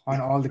go on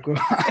all the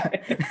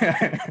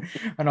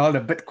on all the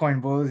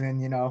Bitcoin bulls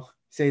and,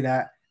 say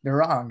that they're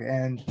wrong.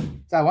 And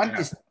so I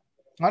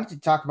wanted to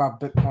talk about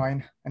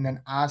Bitcoin and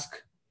then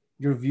ask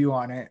your view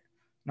on it.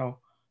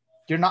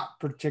 You're not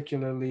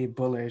particularly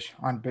bullish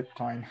on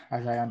Bitcoin,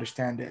 as I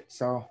understand it.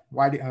 So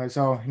what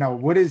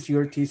is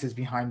your thesis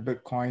behind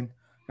Bitcoin?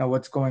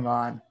 What's going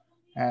on?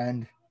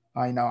 And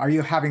are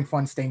you having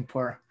fun staying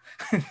poor?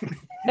 I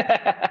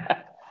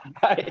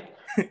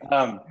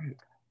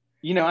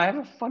have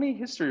a funny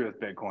history with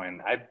Bitcoin.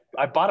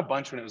 I bought a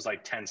bunch when it was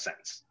like 10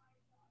 cents.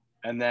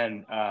 And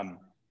then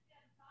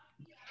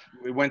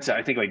it went to,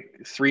 I think like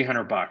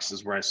 $300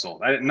 is where I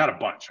sold. Not a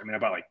bunch. I mean, I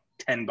bought like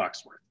 $10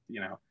 worth,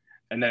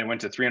 and then it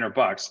went to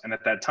 $300. And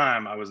at that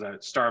time I was a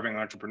starving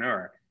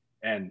entrepreneur,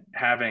 and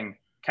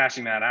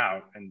cashing that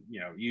out and,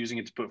 using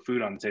it to put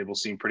food on the table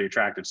seemed pretty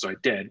attractive. So I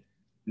did.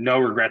 No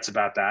regrets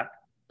about that,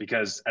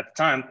 because at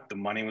the time the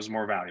money was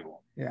more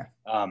valuable. Yeah.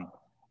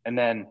 And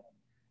then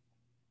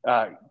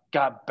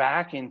got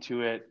back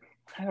into it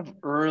kind of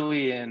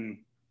early in,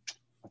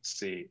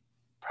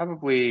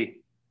 probably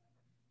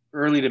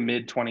early to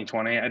mid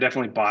 2020. I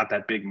definitely bought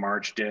that big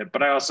March dip,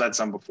 but I also had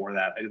some before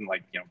that. I didn't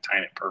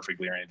time it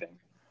perfectly or anything.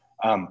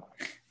 I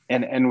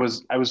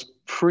was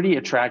pretty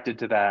attracted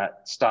to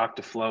that stock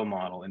to flow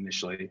model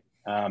initially.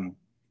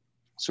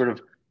 Sort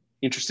of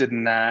interested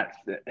in that,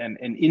 and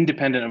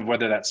independent of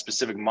whether that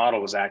specific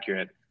model was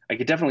accurate, I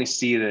could definitely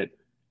see that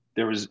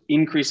there was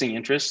increasing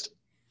interest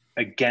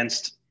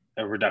against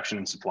a reduction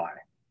in supply.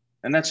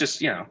 And that's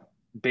just,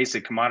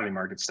 basic commodity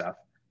market stuff.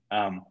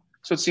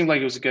 So it seemed like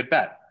it was a good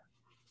bet.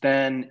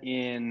 Then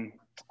in,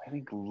 I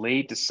think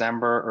late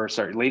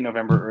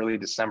November, early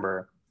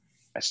December,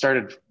 I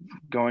started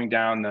going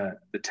down the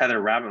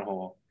Tether rabbit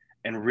hole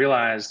and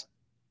realized,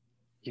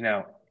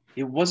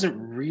 it wasn't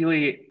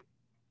really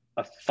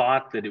a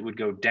thought that it would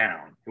go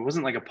down. It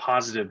wasn't like a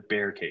positive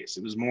bear case.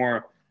 It was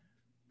more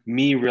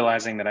me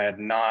realizing that I had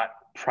not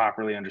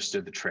properly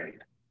understood the trade.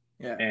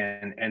 Yeah.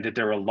 And that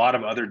there were a lot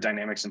of other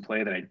dynamics in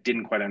play that I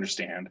didn't quite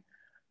understand.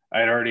 I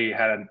had already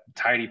had a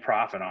tidy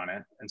profit on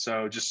it. And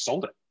so just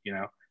sold it,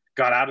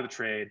 got out of the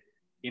trade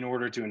in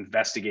order to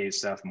investigate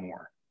stuff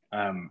more.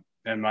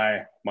 And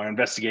my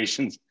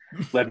investigations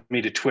led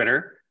me to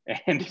Twitter.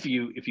 And if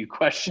you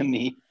question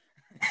the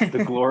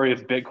glory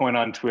of Bitcoin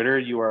on Twitter,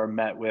 you are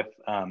met with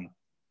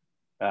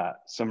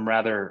some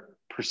rather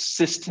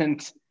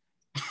persistent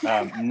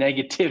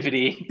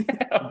negativity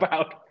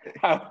about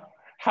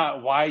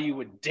why you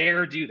would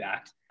dare do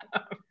that.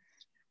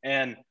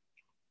 And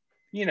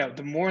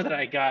the more that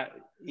I got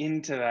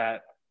into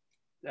that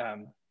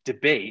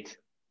debate,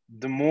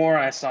 the more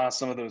I saw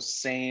some of those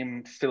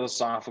same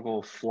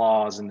philosophical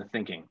flaws in the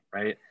thinking,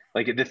 right?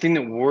 Like the thing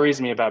that worries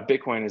me about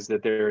Bitcoin is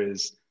that there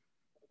is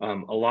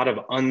a lot of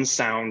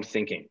unsound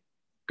thinking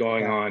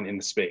going on in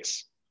the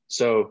space.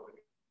 So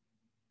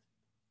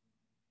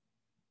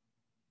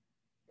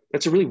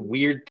that's a really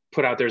weird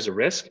put out there as a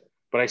risk,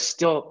 but I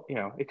still,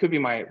 it could be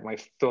my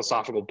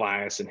philosophical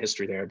bias and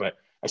history there, but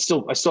I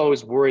still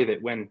always worry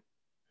that when,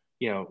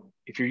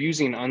 if you're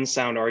using an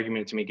unsound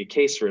argument to make a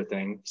case for a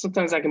thing,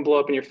 sometimes that can blow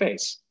up in your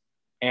face.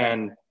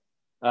 And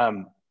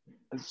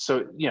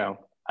so,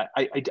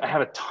 I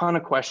have a ton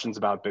of questions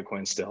about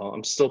Bitcoin still.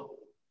 I'm still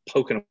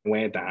poking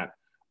away at that.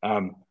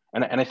 And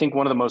I think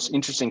one of the most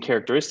interesting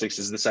characteristics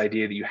is this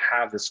idea that you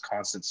have this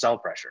constant sell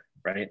pressure,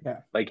 right?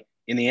 Yeah. Like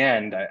in the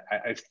end,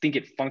 I think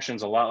it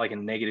functions a lot like a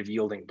negative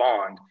yielding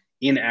bond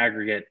in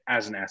aggregate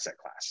as an asset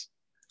class.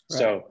 Right.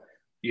 So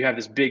you have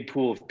this big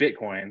pool of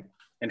Bitcoin,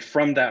 and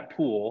from that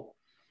pool,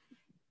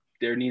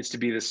 there needs to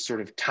be this sort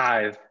of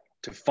tithe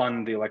to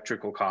fund the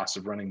electrical costs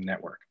of running the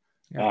network.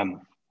 Yeah.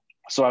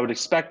 So I would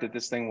expect that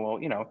this thing will,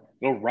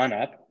 it'll run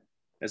up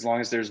as long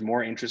as there's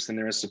more interest than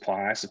there is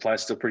supply. Supply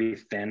is still pretty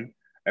thin.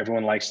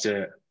 Everyone likes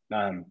to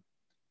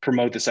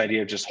promote this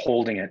idea of just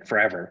holding it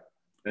forever.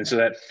 And so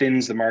that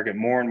thins the market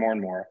more and more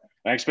and more.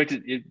 And I expect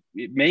it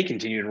may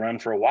continue to run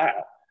for a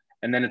while.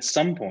 And then at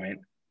some point,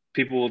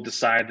 people will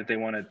decide that they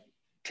want to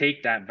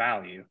take that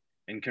value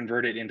and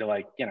convert it into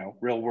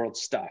real world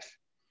stuff,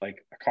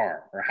 like a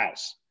car or a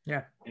house.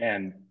 Yeah.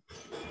 And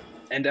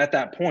at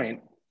that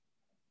point,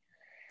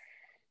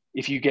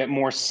 if you get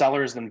more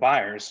sellers than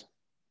buyers,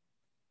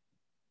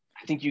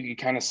 I think you could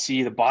kind of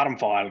see the bottom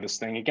fall out of this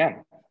thing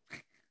again.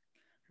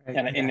 Right.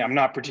 And I'm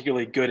not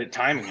particularly good at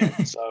timing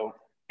it. So,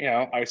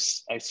 I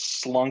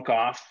slunk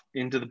off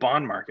into the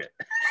bond market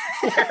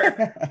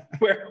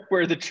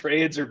where the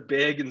trades are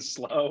big and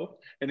slow.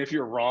 And if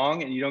you're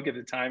wrong and you don't get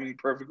the timing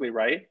perfectly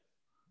right,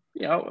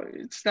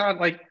 it's not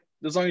like,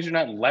 as long as you're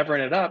not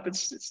levering it up,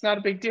 it's not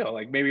a big deal.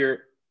 Like maybe you're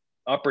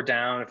up or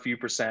down a few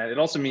percent. It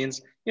also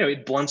means,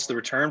 it blunts the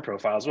return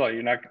profile as well.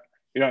 You're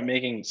not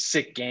making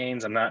sick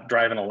gains. I'm not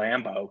driving a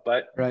Lambo,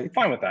 but right. I'm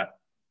fine with that.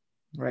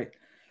 Right.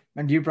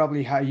 And you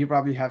probably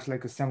have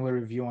like a similar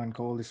review on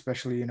gold,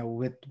 especially,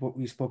 with what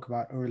we spoke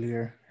about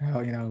earlier,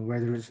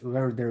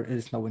 where there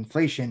is no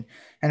inflation,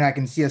 and I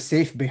can see a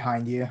safe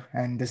behind you.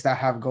 And does that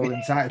have gold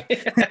inside?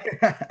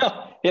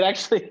 It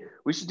actually,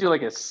 we should do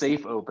like a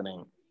safe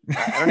opening.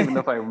 I don't even know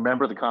if I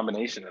remember the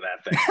combination of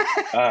that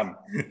thing.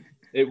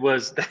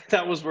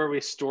 That was where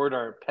we stored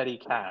our petty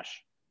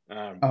cash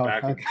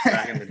back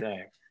in the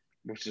day,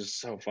 which is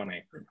so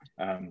funny.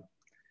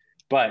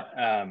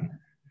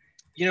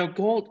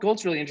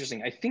 Gold's really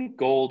interesting. I think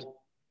gold's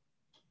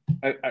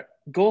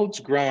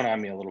grown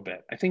on me a little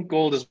bit. I think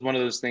gold is one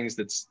of those things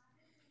that's,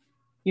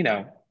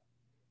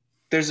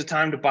 there's a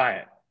time to buy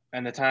it,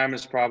 and the time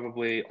is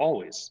probably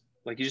always.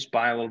 Like you just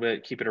buy a little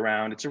bit, keep it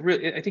around. I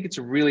think it's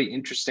a really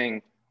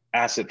interesting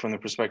asset from the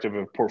perspective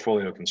of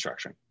portfolio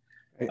construction.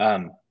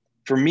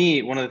 For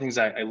me, one of the things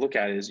I look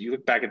at is you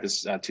look back at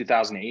this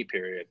 2008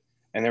 period,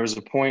 And there was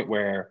a point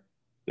where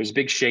there's a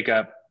big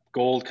shakeup,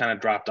 gold kind of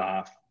dropped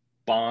off,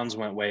 bonds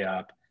went way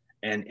up,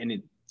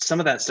 and some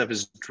of that stuff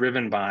is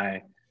driven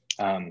by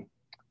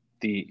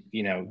the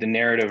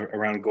narrative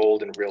around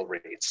gold and real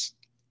rates,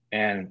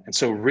 and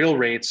so real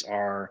rates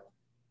are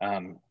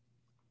the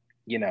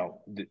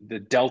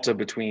delta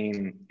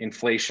between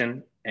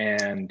inflation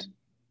and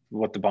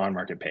what the bond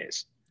market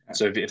pays.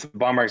 So if the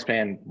bond market's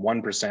paying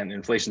 1%,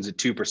 inflation's at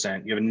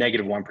 2%, you have a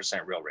negative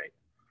 1% real rate.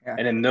 Yeah.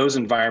 And in those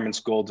environments,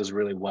 gold does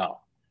really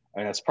well. I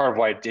mean, that's part of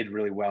why it did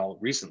really well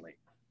recently.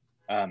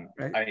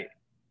 Right.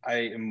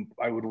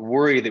 I would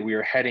worry that we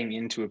are heading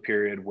into a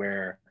period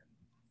where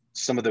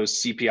some of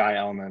those CPI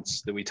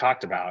elements that we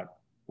talked about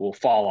will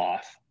fall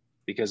off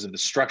because of the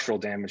structural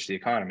damage to the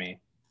economy,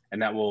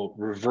 and that will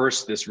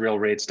reverse this real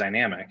rates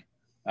dynamic.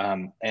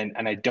 And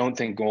I don't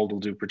think gold will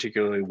do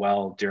particularly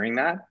well during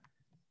that,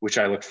 which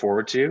I look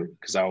forward to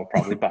because I will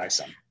probably buy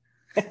some.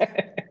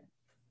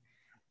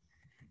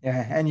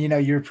 Yeah, and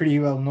you're pretty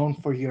well known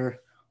for your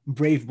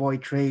brave boy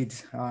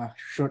trades,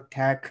 short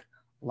tech,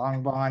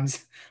 long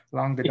bonds,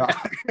 long the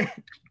dollar.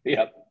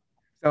 Yep.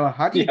 So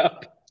how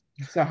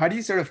do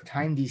you sort of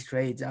time these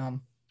trades?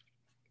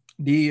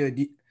 Do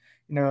you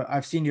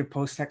I've seen your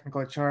post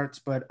technical charts,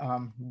 but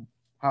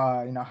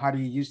how do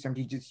you use them?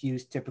 Do you just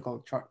use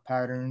typical chart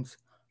patterns?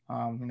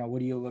 What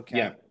do you look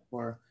at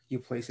before you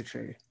place a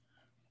trade?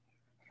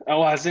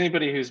 Oh, well, as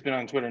anybody who's been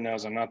on Twitter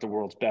knows, I'm not the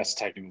world's best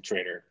technical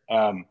trader.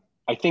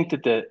 I think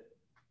that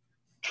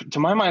to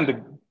my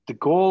mind, the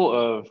goal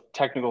of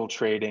technical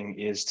trading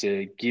is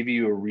to give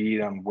you a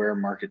read on where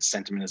market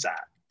sentiment is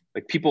at.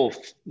 Like people,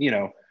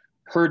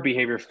 herd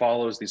behavior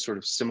follows these sort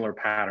of similar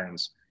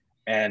patterns,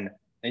 and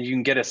you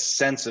can get a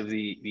sense of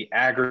the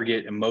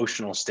aggregate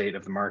emotional state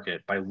of the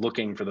market by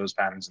looking for those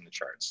patterns in the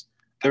charts.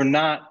 They're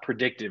not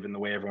predictive in the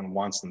way everyone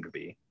wants them to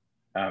be.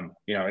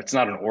 It's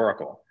not an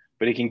oracle,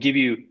 but it can give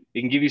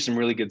you some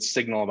really good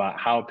signal about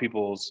how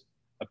people's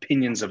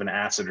opinions of an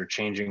asset are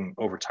changing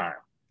over time.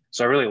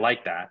 So I really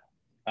like that.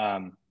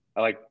 I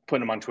like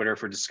putting them on Twitter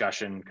for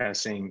discussion, kind of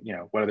seeing,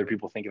 what other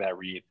people think of that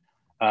read.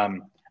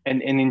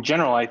 And in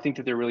general, I think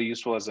that they're really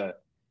useful as a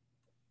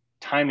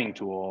timing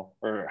tool,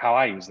 or how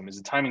I use them as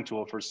a timing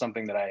tool for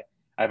something that I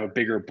have a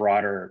bigger,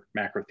 broader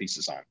macro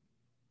thesis on.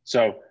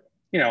 So,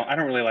 I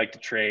don't really like to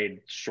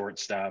trade short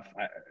stuff,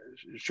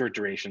 short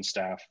duration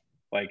stuff.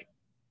 Like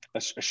a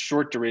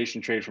short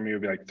duration trade for me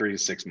would be like 3 to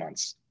 6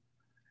 months.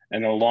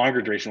 And a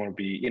longer duration would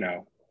be,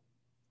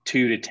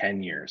 2 to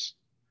 10 years.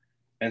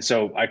 And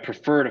so I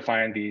prefer to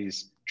find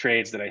these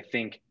trades that I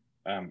think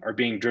are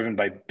being driven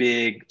by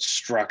big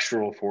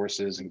structural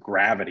forces and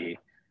gravity,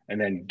 and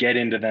then get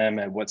into them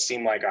at what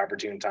seem like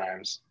opportune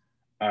times,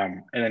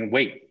 and then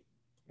wait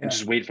and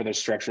just wait for those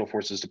structural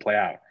forces to play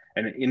out.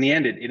 And in the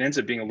end, it ends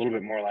up being a little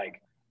bit more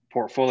like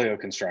portfolio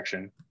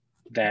construction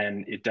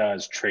than it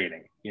does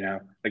trading.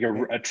 Like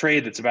a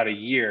trade that's about a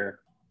year,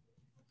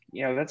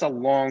 that's a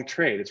long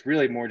trade. It's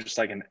really more just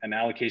like an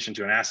allocation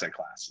to an asset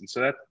class. And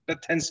so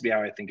that tends to be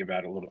how I think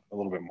about it a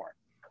little bit more.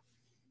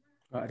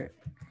 Got it.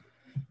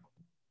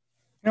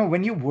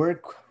 When you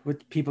work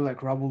with people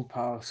like Raoul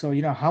Pal, so,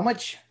 how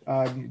much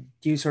do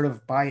you sort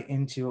of buy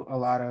into a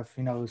lot of,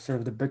 sort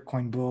of the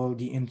Bitcoin bull,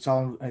 the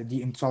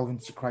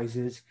insolvency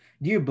crisis?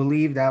 Do you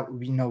believe that,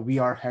 we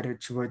are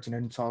headed towards an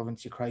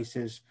insolvency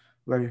crisis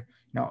where,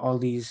 all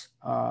these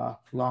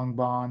long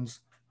bonds,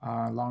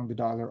 long the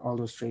dollar, all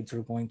those trades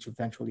are going to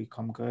eventually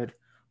come good?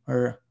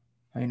 Or,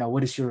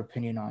 what is your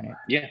opinion on it?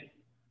 Yeah,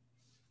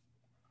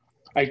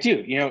 I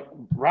do.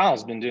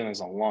 Raoul's been doing this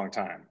a long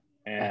time,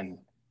 and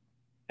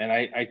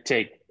I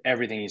take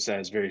everything he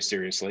says very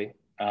seriously.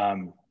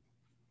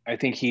 I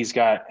think he's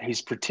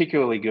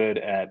particularly good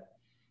at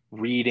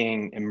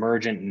reading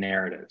emergent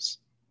narratives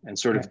and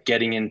sort of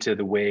getting into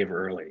the wave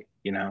early,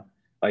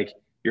 like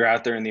you're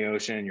out there in the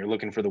ocean and you're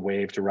looking for the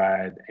wave to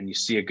ride and you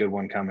see a good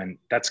one coming.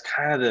 That's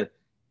kind of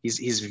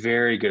he's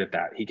very good at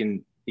that. He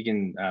can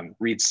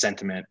read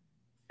sentiment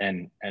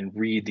and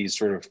read these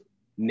sort of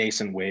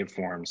nascent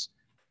waveforms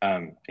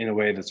in a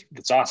way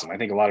that's awesome. I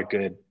think a lot of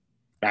good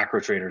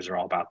macro traders are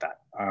all about that.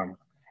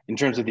 In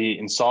terms of the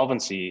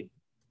insolvency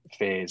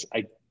phase,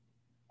 I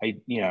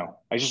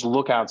just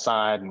look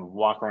outside and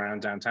walk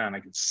around downtown. I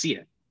can see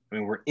it. I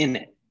mean, we're in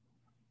it.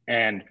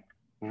 And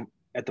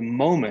at the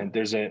moment,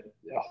 there's a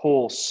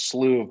whole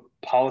slew of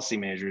policy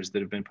measures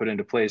that have been put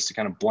into place to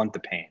kind of blunt the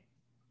pain.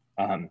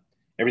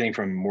 Everything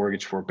from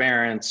mortgage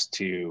forbearance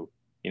to,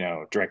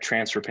 direct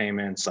transfer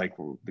payments, like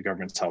the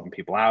government's helping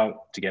people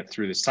out to get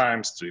through this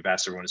time. So we've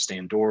asked everyone to stay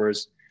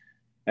indoors.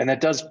 And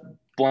that does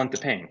blunt the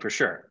pain for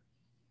sure.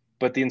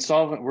 But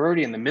we're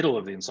already in the middle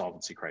of the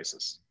insolvency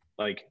crisis.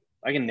 Like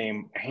I can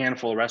name a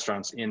handful of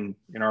restaurants in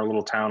our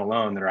little town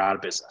alone that are out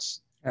of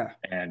business. Yeah.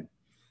 And,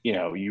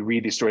 you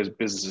read these stories of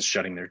businesses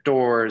shutting their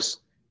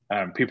doors.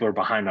 People are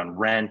behind on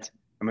rent.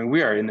 I mean,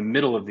 we are in the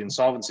middle of the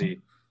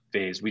insolvency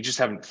phase. We just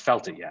haven't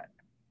felt it yet.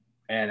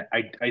 And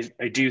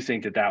I do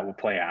think that will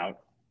play out.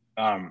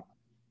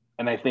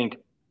 And I think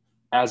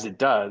as it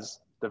does,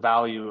 the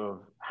value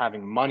of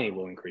having money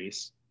will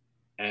increase,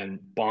 and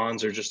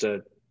bonds are just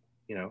a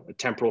a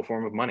temporal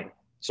form of money.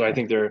 So I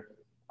think they're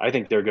a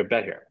good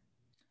bet here.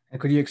 And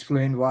could you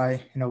explain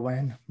why,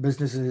 when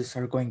businesses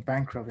are going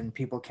bankrupt and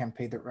people can't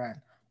pay their rent,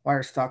 why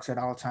are stocks at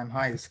all-time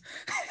highs?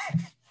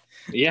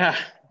 Yeah,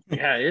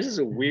 this is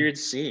a weird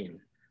scene.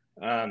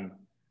 I'm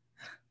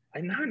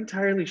not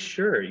entirely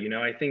sure.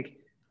 I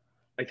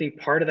think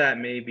part of that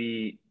may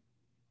be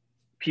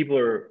people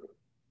are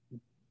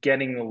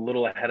getting a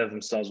little ahead of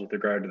themselves with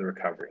regard to the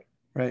recovery.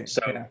 Right.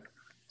 So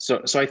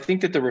I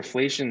think that the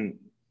reflation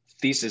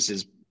thesis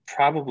is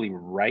probably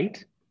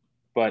right,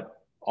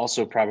 but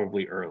also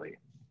probably early.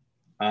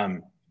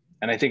 And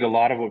I think a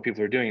lot of what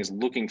people are doing is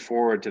looking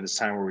forward to this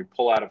time where we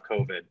pull out of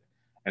COVID,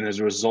 and as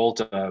a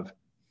result of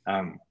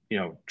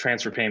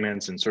transfer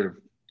payments and sort of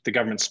the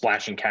government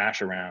splashing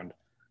cash around,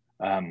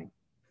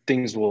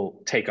 things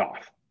will take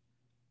off.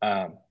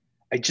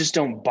 I just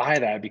don't buy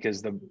that,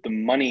 because the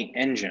money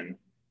engine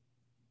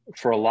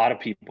for a lot of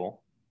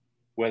people,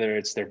 whether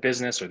it's their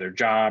business or their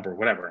job or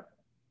whatever,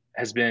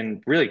 has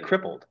been really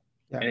crippled.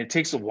 Yeah. And it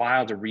takes a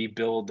while to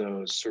rebuild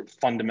those sort of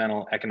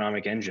fundamental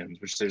economic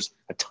engines, which there's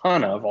a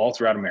ton of all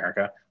throughout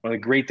America. One of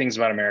the great things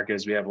about America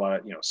is we have a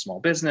lot of, small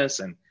business,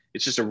 and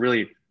it's just a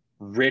really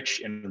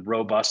rich and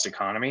robust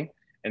economy.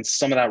 And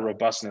some of that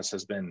robustness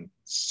has been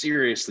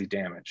seriously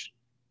damaged.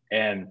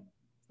 And,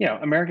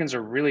 Americans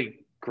are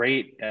really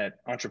great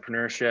at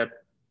entrepreneurship.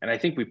 And I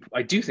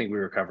do think we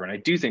recover, and I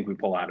do think we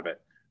pull out of it.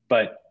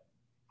 But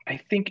I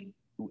think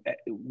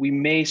we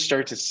may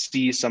start to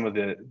see some of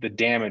the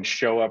damage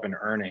show up in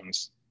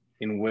earnings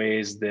in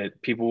ways that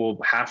people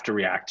will have to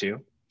react to,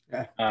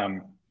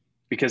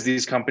 because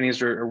these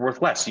companies are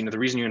worth less. The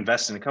reason you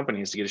invest in a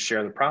company is to get a share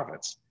of the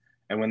profits.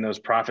 And when those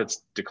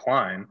profits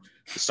decline,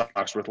 the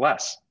stock's worth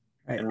less.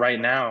 Right. And right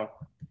now,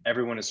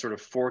 everyone is sort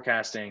of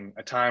forecasting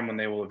a time when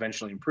they will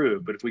eventually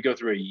improve. But if we go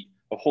through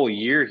a whole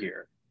year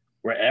here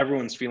where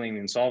everyone's feeling the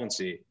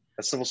insolvency,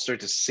 that stuff will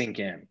start to sink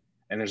in.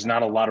 And there's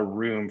not a lot of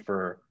room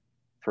for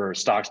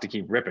stocks to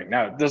keep ripping.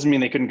 Now, it doesn't mean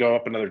they couldn't go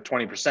up another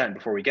 20%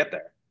 before we get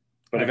there.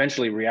 But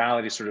eventually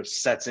reality sort of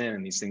sets in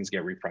and these things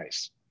get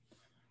repriced.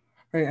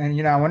 Right.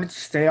 And, I wanted to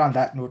stay on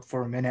that note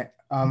for a minute.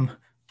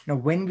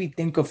 When we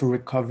think of a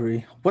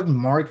recovery, what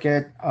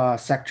market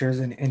sectors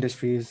and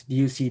industries do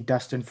you see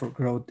destined for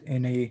growth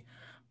in a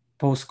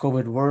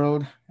post-COVID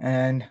world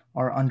and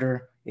are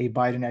under a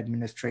Biden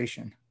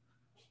administration?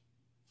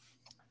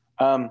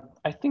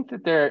 I think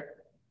that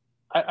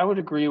I would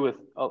agree with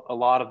a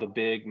lot of the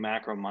big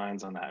macro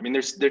minds on that. I mean,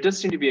 there does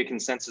seem to be a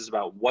consensus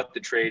about what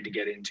the trade to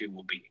get into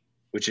will be,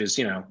 which is,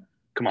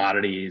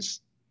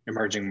 commodities,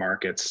 emerging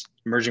markets.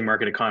 Emerging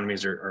market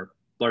economies are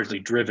largely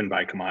driven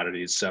by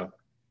commodities, so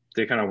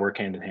they kind of work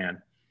hand in hand.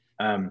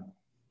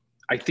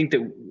 I think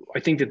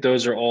that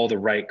those are all the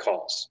right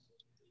calls,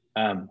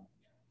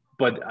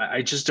 but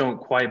I just don't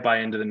quite buy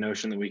into the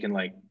notion that we can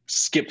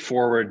skip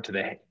forward to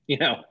the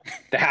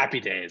happy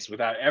days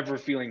without ever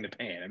feeling the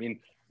pain. I mean,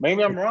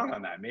 maybe I'm wrong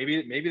on that.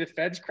 Maybe the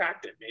Fed's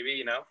cracked it.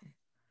 Maybe,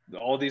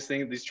 all these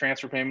things, these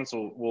transfer payments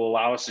will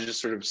allow us to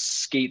just sort of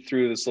skate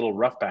through this little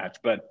rough patch.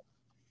 But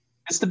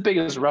it's the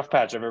biggest rough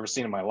patch I've ever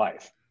seen in my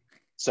life.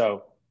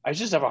 So I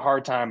just have a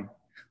hard time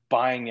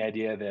buying the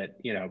idea that,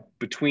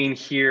 between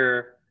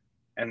here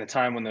and the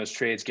time when those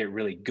trades get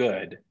really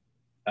good,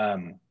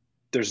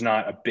 there's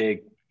not a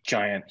big,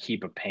 giant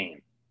heap of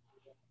pain.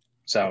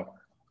 So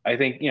I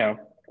think,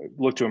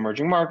 look to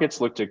emerging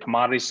markets, look to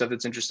commodity stuff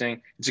that's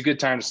interesting. It's a good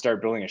time to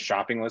start building a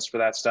shopping list for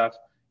that stuff,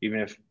 even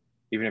if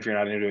you're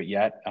not into it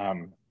yet.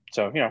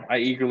 So, I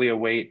eagerly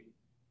await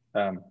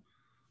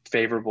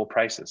favorable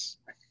prices.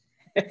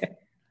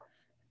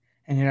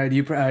 And,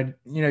 you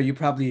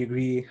probably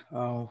agree,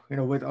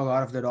 with a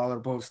lot of the dollar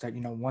bulls that,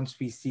 once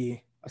we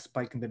see a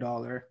spike in the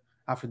dollar,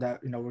 after that,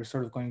 we're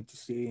sort of going to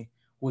see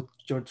what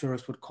George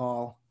Soros would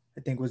call,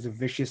 I think, was a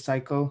vicious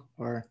cycle,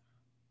 or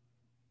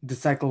the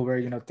cycle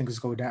where, things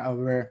go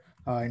down, where,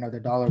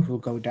 the dollar will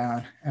go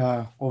down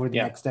over the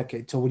next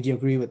decade. So would you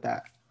agree with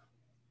that?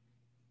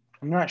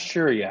 I'm not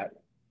sure yet.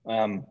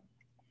 I'm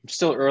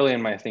still early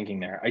in my thinking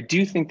there. I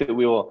do think that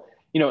we will,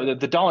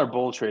 the dollar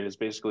bull trade is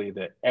basically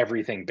the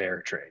everything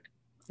bear trade.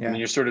 Yeah. I mean,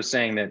 you're sort of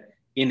saying that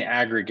in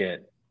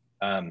aggregate,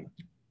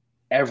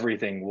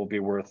 everything will be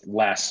worth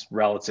less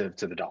relative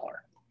to the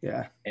dollar.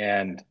 Yeah.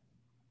 And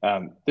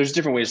there's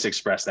different ways to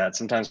express that.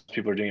 Sometimes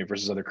people are doing it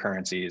versus other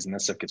currencies, and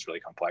that stuff gets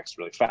really complex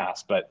really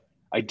fast. But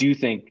I do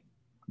think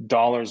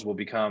dollars will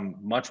become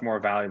much more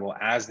valuable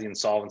as the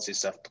insolvency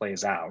stuff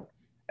plays out,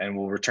 and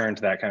we'll return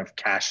to that kind of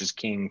cash is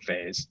king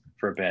phase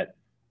for a bit.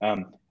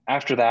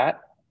 After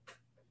that,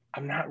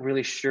 I'm not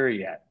really sure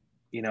yet.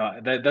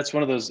 That's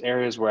one of those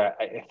areas where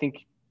I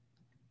think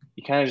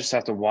you kind of just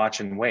have to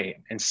watch and wait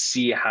and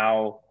see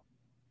how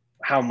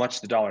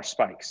much the dollar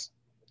spikes.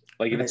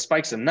 If it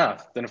spikes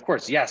enough, then of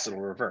course, yes,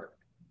 it'll revert.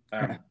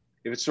 If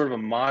it's sort of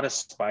a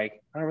modest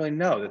spike, I don't really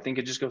know. The thing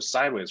could just go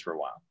sideways for a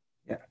while.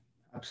 Yeah,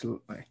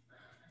 absolutely.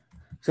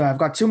 So I've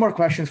got two more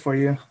questions for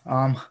you.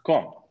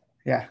 Cool.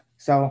 Yeah.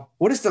 So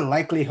what is the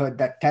likelihood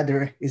that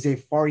Tether is a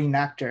foreign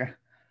actor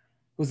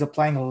who's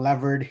applying a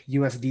levered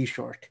USD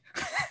short?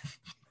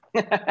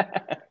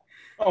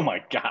 Oh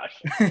my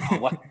gosh.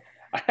 What?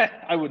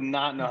 I would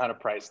not know how to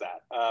price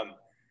that.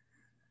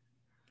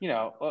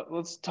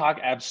 Let's talk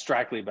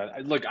abstractly about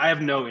it. Look, I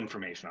have no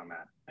information on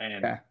that.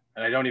 And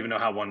I don't even know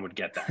how one would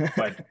get that.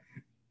 But,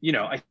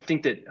 I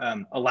think that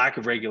a lack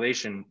of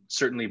regulation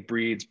certainly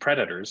breeds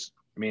predators.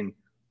 I mean,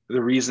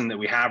 the reason that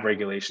we have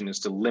regulation is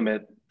to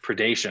limit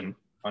predation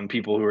on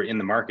people who are in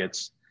the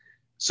markets.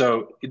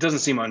 So it doesn't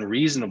seem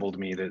unreasonable to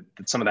me that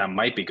some of that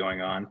might be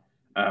going on.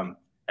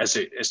 As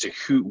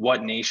to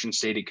what nation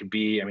state it could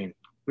be. I mean,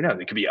 we know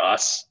it could be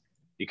us.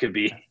 It could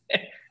be,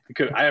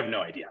 I have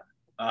no idea.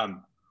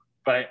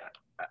 But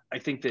I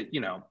think that,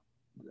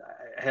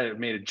 I had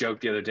made a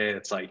joke the other day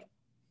that's like,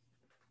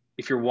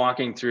 if you're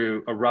walking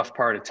through a rough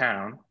part of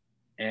town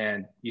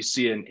and you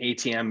see an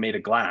ATM made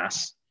of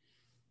glass,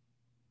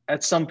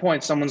 at some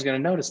point, someone's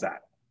going to notice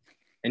that.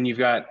 And you've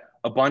got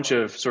a bunch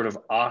of sort of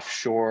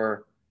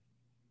offshore,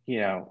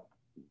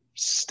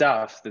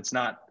 stuff that's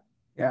not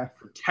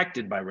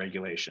protected by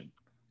regulation.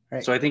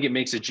 Right. So I think it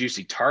makes a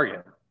juicy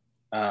target.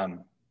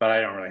 But I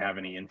don't really have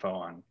any info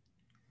on,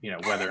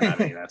 whether or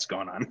not any of that's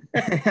going on.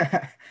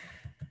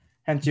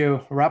 And to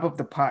wrap up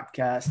the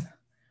podcast,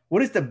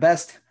 what is the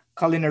best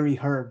culinary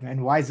herb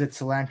and why is it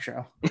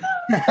cilantro?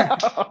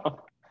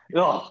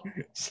 Oh,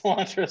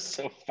 cilantro is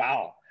so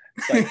foul.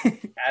 It's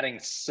like adding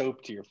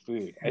soap to your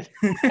food.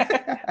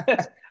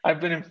 I've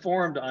been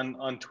informed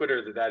on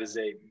Twitter that is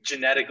a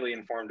genetically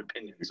informed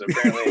opinion. So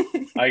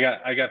apparently I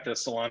got the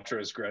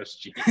cilantro is gross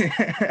gene.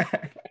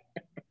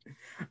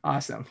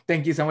 Awesome.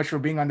 Thank you so much for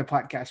being on the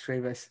podcast,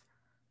 Travis.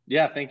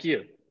 Yeah, thank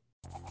you.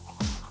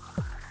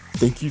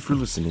 Thank you for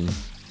listening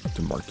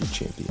to Market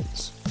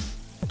Champions.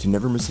 To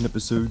never miss an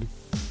episode,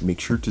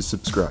 make sure to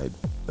subscribe,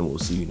 and we'll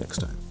see you next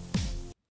time.